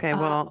 Okay,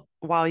 well,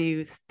 while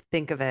you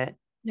think of it,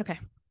 okay,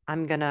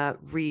 I'm gonna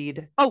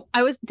read. Oh,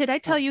 did I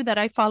tell you that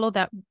I follow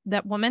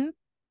that woman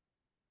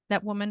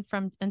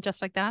from And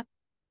Just Like That?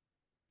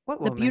 What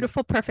woman? The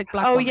beautiful, perfect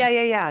black woman.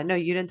 Yeah. No,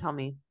 you didn't tell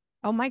me.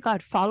 Oh my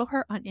God, follow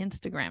her on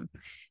Instagram.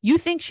 You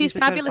think she's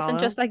fabulous and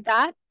Just Like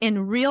That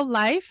in real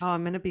life? Oh,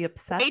 I'm gonna be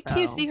upset. Wait till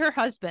you see her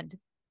husband.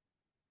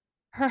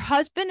 Her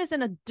husband is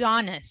an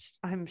Adonis.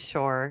 I'm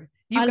sure.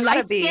 A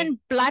light-skinned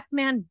black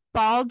man,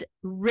 bald,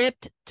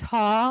 ripped,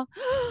 tall.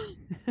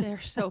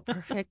 They're so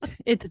perfect.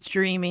 It's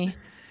dreamy.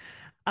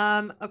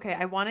 Okay,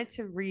 I wanted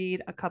to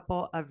read a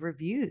couple of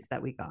reviews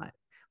that we got.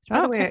 Which,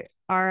 by the way,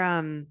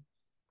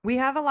 we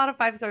have a lot of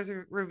 5 stars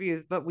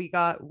reviews, but we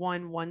got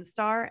 1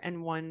 star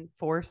and 1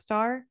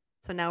 4-star.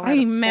 So now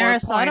we're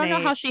Marisol, I don't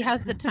know how she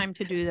has the time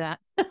to do that.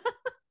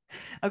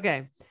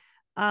 Okay.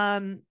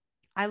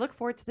 I look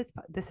forward to this.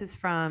 This is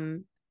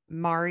from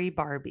Mari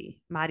Barbie.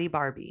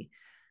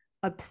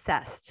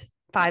 Obsessed.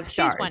 5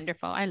 stars. She's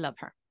wonderful. I love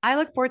her. I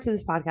look forward to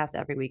this podcast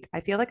every week. I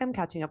feel like I'm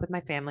catching up with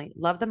my family.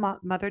 Love the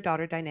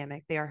mother-daughter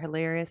dynamic. They are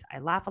hilarious. I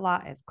laugh a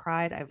lot. I've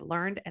cried. I've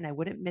learned, and I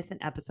wouldn't miss an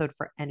episode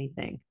for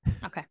anything.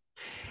 Okay.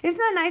 Isn't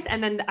that nice?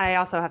 And then I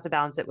also have to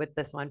balance it with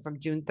this one from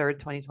June 3rd,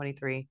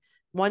 2023.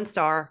 1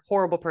 star,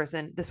 horrible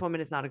person. This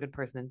woman is not a good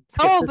person.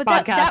 Skip this but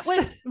podcast. that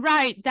was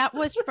right. That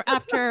was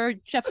after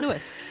Jeff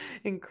Lewis.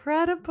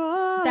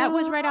 Incredible. That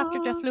was right after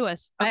Jeff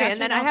Lewis. Okay,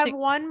 and then I have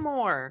one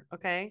more.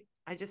 Okay,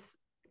 because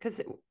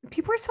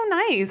people are so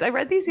nice. I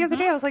read these the other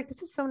day. I was like,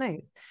 this is so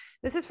nice.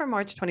 This is from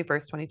March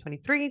 21st,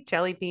 2023.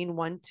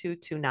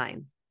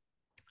 Jellybean1229.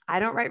 I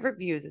don't write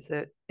reviews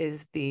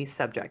is the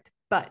subject,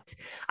 but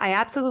I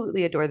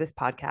absolutely adore this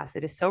podcast.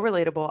 It is so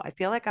relatable. I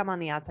feel like I'm on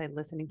the outside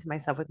listening to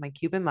myself with my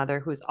Cuban mother,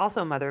 who is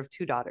also a mother of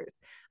 2 daughters.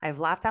 I've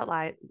laughed out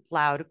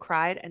loud,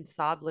 cried, and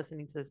sobbed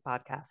listening to this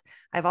podcast.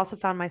 I've also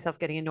found myself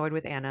getting annoyed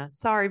with Anna.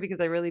 Sorry,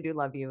 because I really do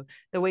love you.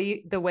 The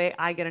way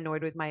I get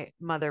annoyed with my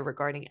mother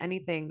regarding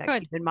anything that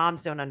Cuban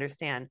moms don't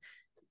understand.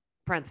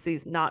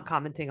 Parentheses, not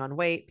commenting on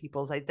weight,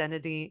 people's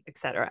identity,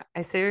 etc.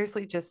 I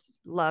seriously just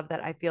love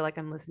that I feel like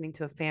I'm listening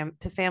to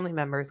family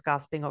members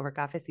gossiping over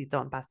cafecito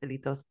and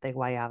pastelitos de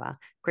guayaba.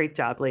 Great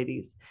job,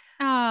 ladies.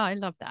 Oh, I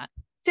love that.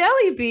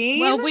 Jelly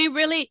Bean. Well, we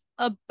really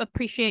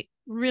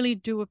really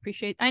do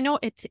appreciate. I know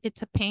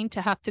it's a pain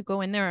to have to go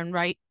in there and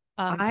write.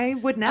 I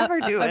would never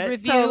do it.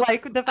 Review. So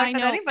like the fact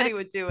that anybody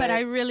would do it. But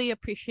I really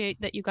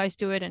appreciate that you guys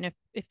do it. And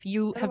if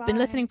you have been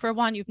listening for a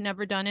while and you've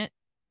never done it,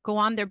 go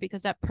on there,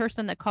 because that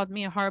person that called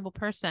me a horrible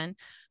person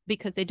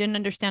because they didn't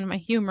understand my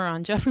humor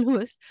on Jeff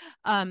Lewis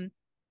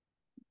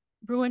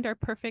ruined our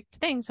perfect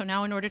thing. So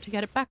now in order to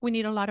get it back, we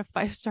need a lot of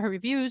 5-star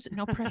reviews.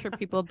 No pressure,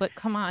 people, but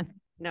come on.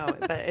 No,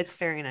 but it's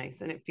very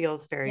nice and it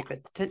feels very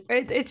good.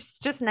 It's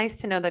just nice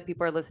to know that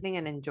people are listening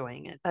and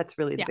enjoying it. That's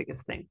really the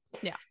biggest thing.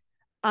 Yeah.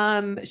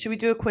 Should we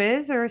do a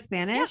quiz or a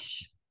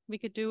Spanish? Yeah. We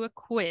could do a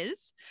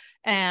quiz.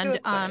 And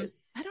I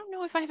don't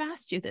know if I've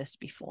asked you this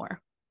before.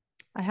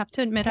 I have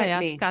to admit, I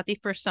asked Kathy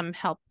for some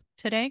help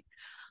today.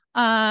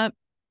 Do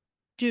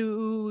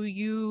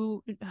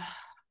you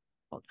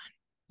hold on?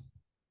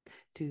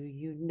 Do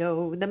you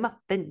know the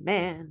Muffin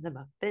Man, the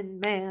Muffin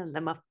Man,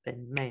 the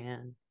Muffin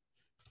Man?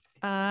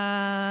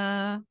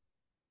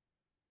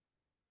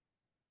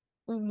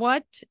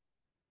 What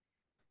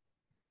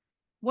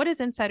is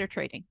insider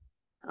trading?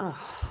 Oh,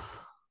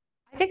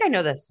 I think I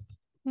know this.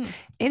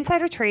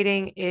 Insider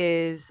trading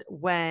is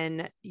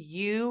when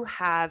you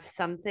have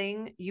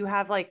something, you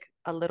have like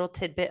a little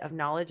tidbit of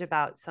knowledge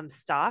about some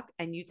stock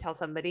and you tell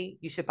somebody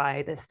you should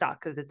buy this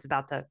stock because it's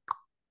about to.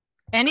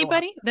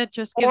 Anybody that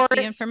just gives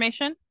the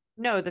information?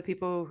 No, the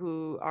people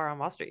who are on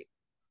Wall Street.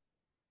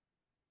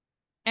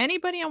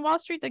 Anybody on Wall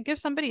Street that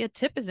gives somebody a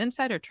tip is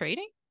insider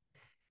trading?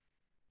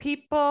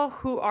 People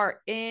who are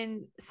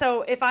in.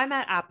 So if I'm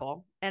at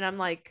Apple and I'm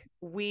like,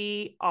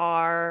 we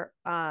are,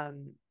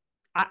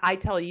 I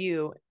tell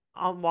you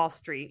on Wall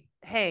Street,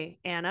 hey,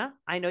 Anna,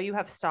 I know you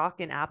have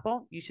stock in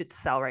Apple. You should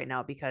sell right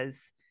now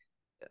because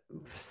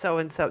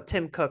so-and-so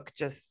Tim Cook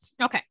just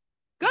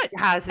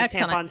has his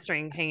tampon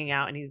string hanging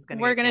out and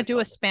we're going to do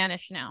a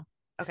Spanish now.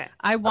 Okay.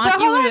 I want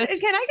you to...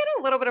 Can I get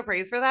a little bit of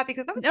praise for that?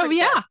 Because that was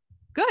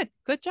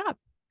Good job.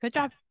 Good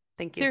job.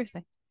 Thank you.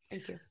 Seriously.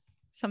 Thank you.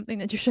 Something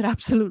that you should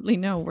absolutely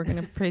know. We're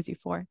going to praise you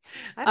for.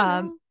 I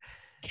don't know.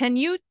 Can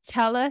you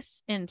tell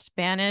us in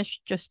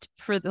Spanish, just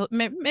for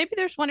maybe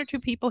there's 1 or 2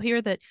 people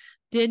here that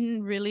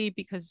didn't really,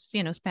 because,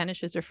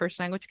 Spanish is their first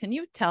language. Can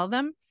you tell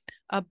them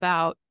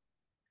about,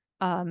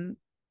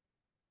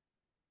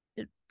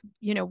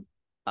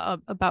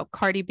 about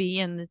Cardi B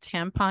and the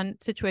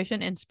tampon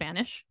situation in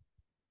Spanish?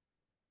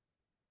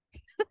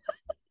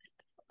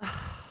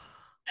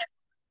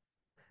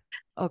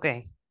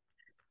 Okay.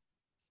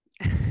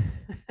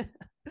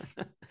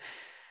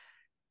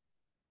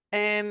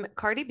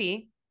 Cardi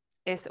B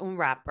es un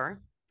rapper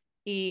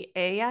y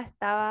ella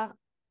estaba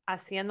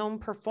haciendo un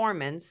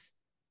performance.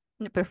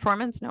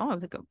 Performance, no,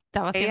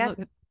 estaba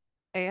haciendo.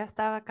 Ella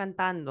estaba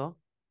cantando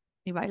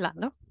y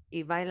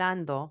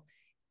bailando.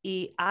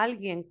 Y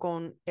alguien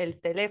con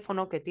el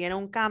teléfono que tiene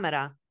un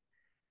cámara.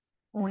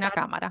 Una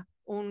cámara.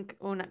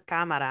 Una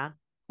cámara.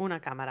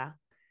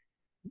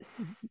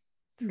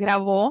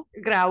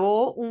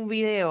 Grabó un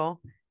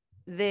video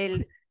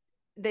del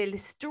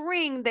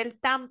string del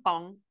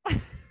tampón.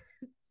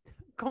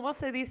 ¿Cómo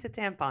se dice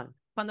tampón?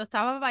 Cuando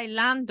estaba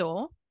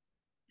bailando,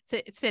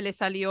 se le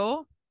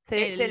salió.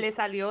 Se le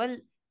salió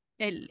el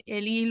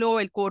hilo,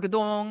 el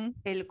cordón.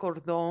 El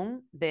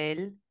cordón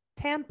del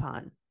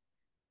tampón.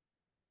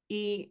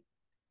 Y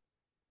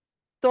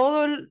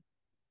todo el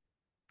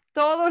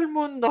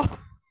mundo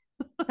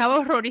estaba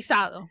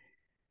horrorizado.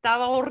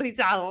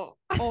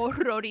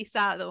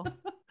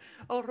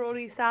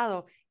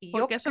 Horrorizado. Y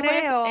porque yo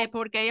creo...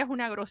 porque ella es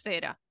una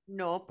grosera.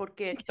 No,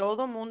 porque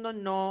todo el mundo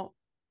no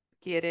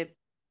quiere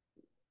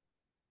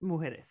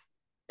mujeres.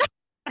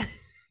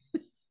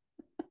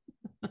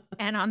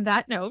 And on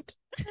that note,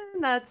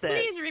 that's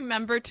please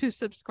remember to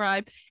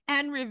subscribe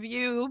and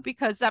review,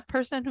 because that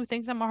person who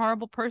thinks I'm a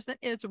horrible person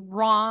is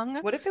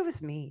wrong. What if it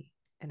was me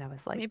and I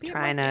was like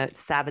trying to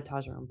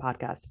sabotage our own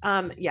podcast?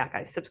 Yeah,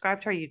 guys,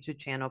 subscribe to our YouTube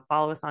channel,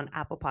 follow us on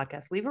Apple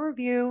Podcasts, leave a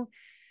review,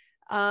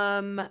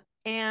 and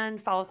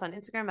follow us on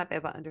Instagram at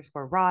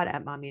Beba_Rod,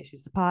 at Mommy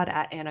Issues the Pod,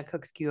 at Anna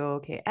Cooks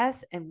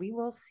QOKS, and we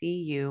will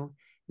see you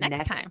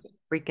next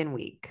freaking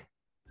week.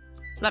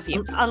 Love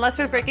you. Unless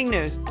there's breaking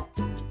news.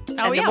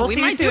 Oh, yeah. We'll we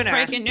see might you sooner. do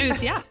breaking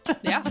news. Yeah.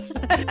 Yeah.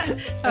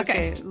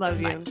 Okay.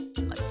 Love you.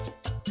 Bye.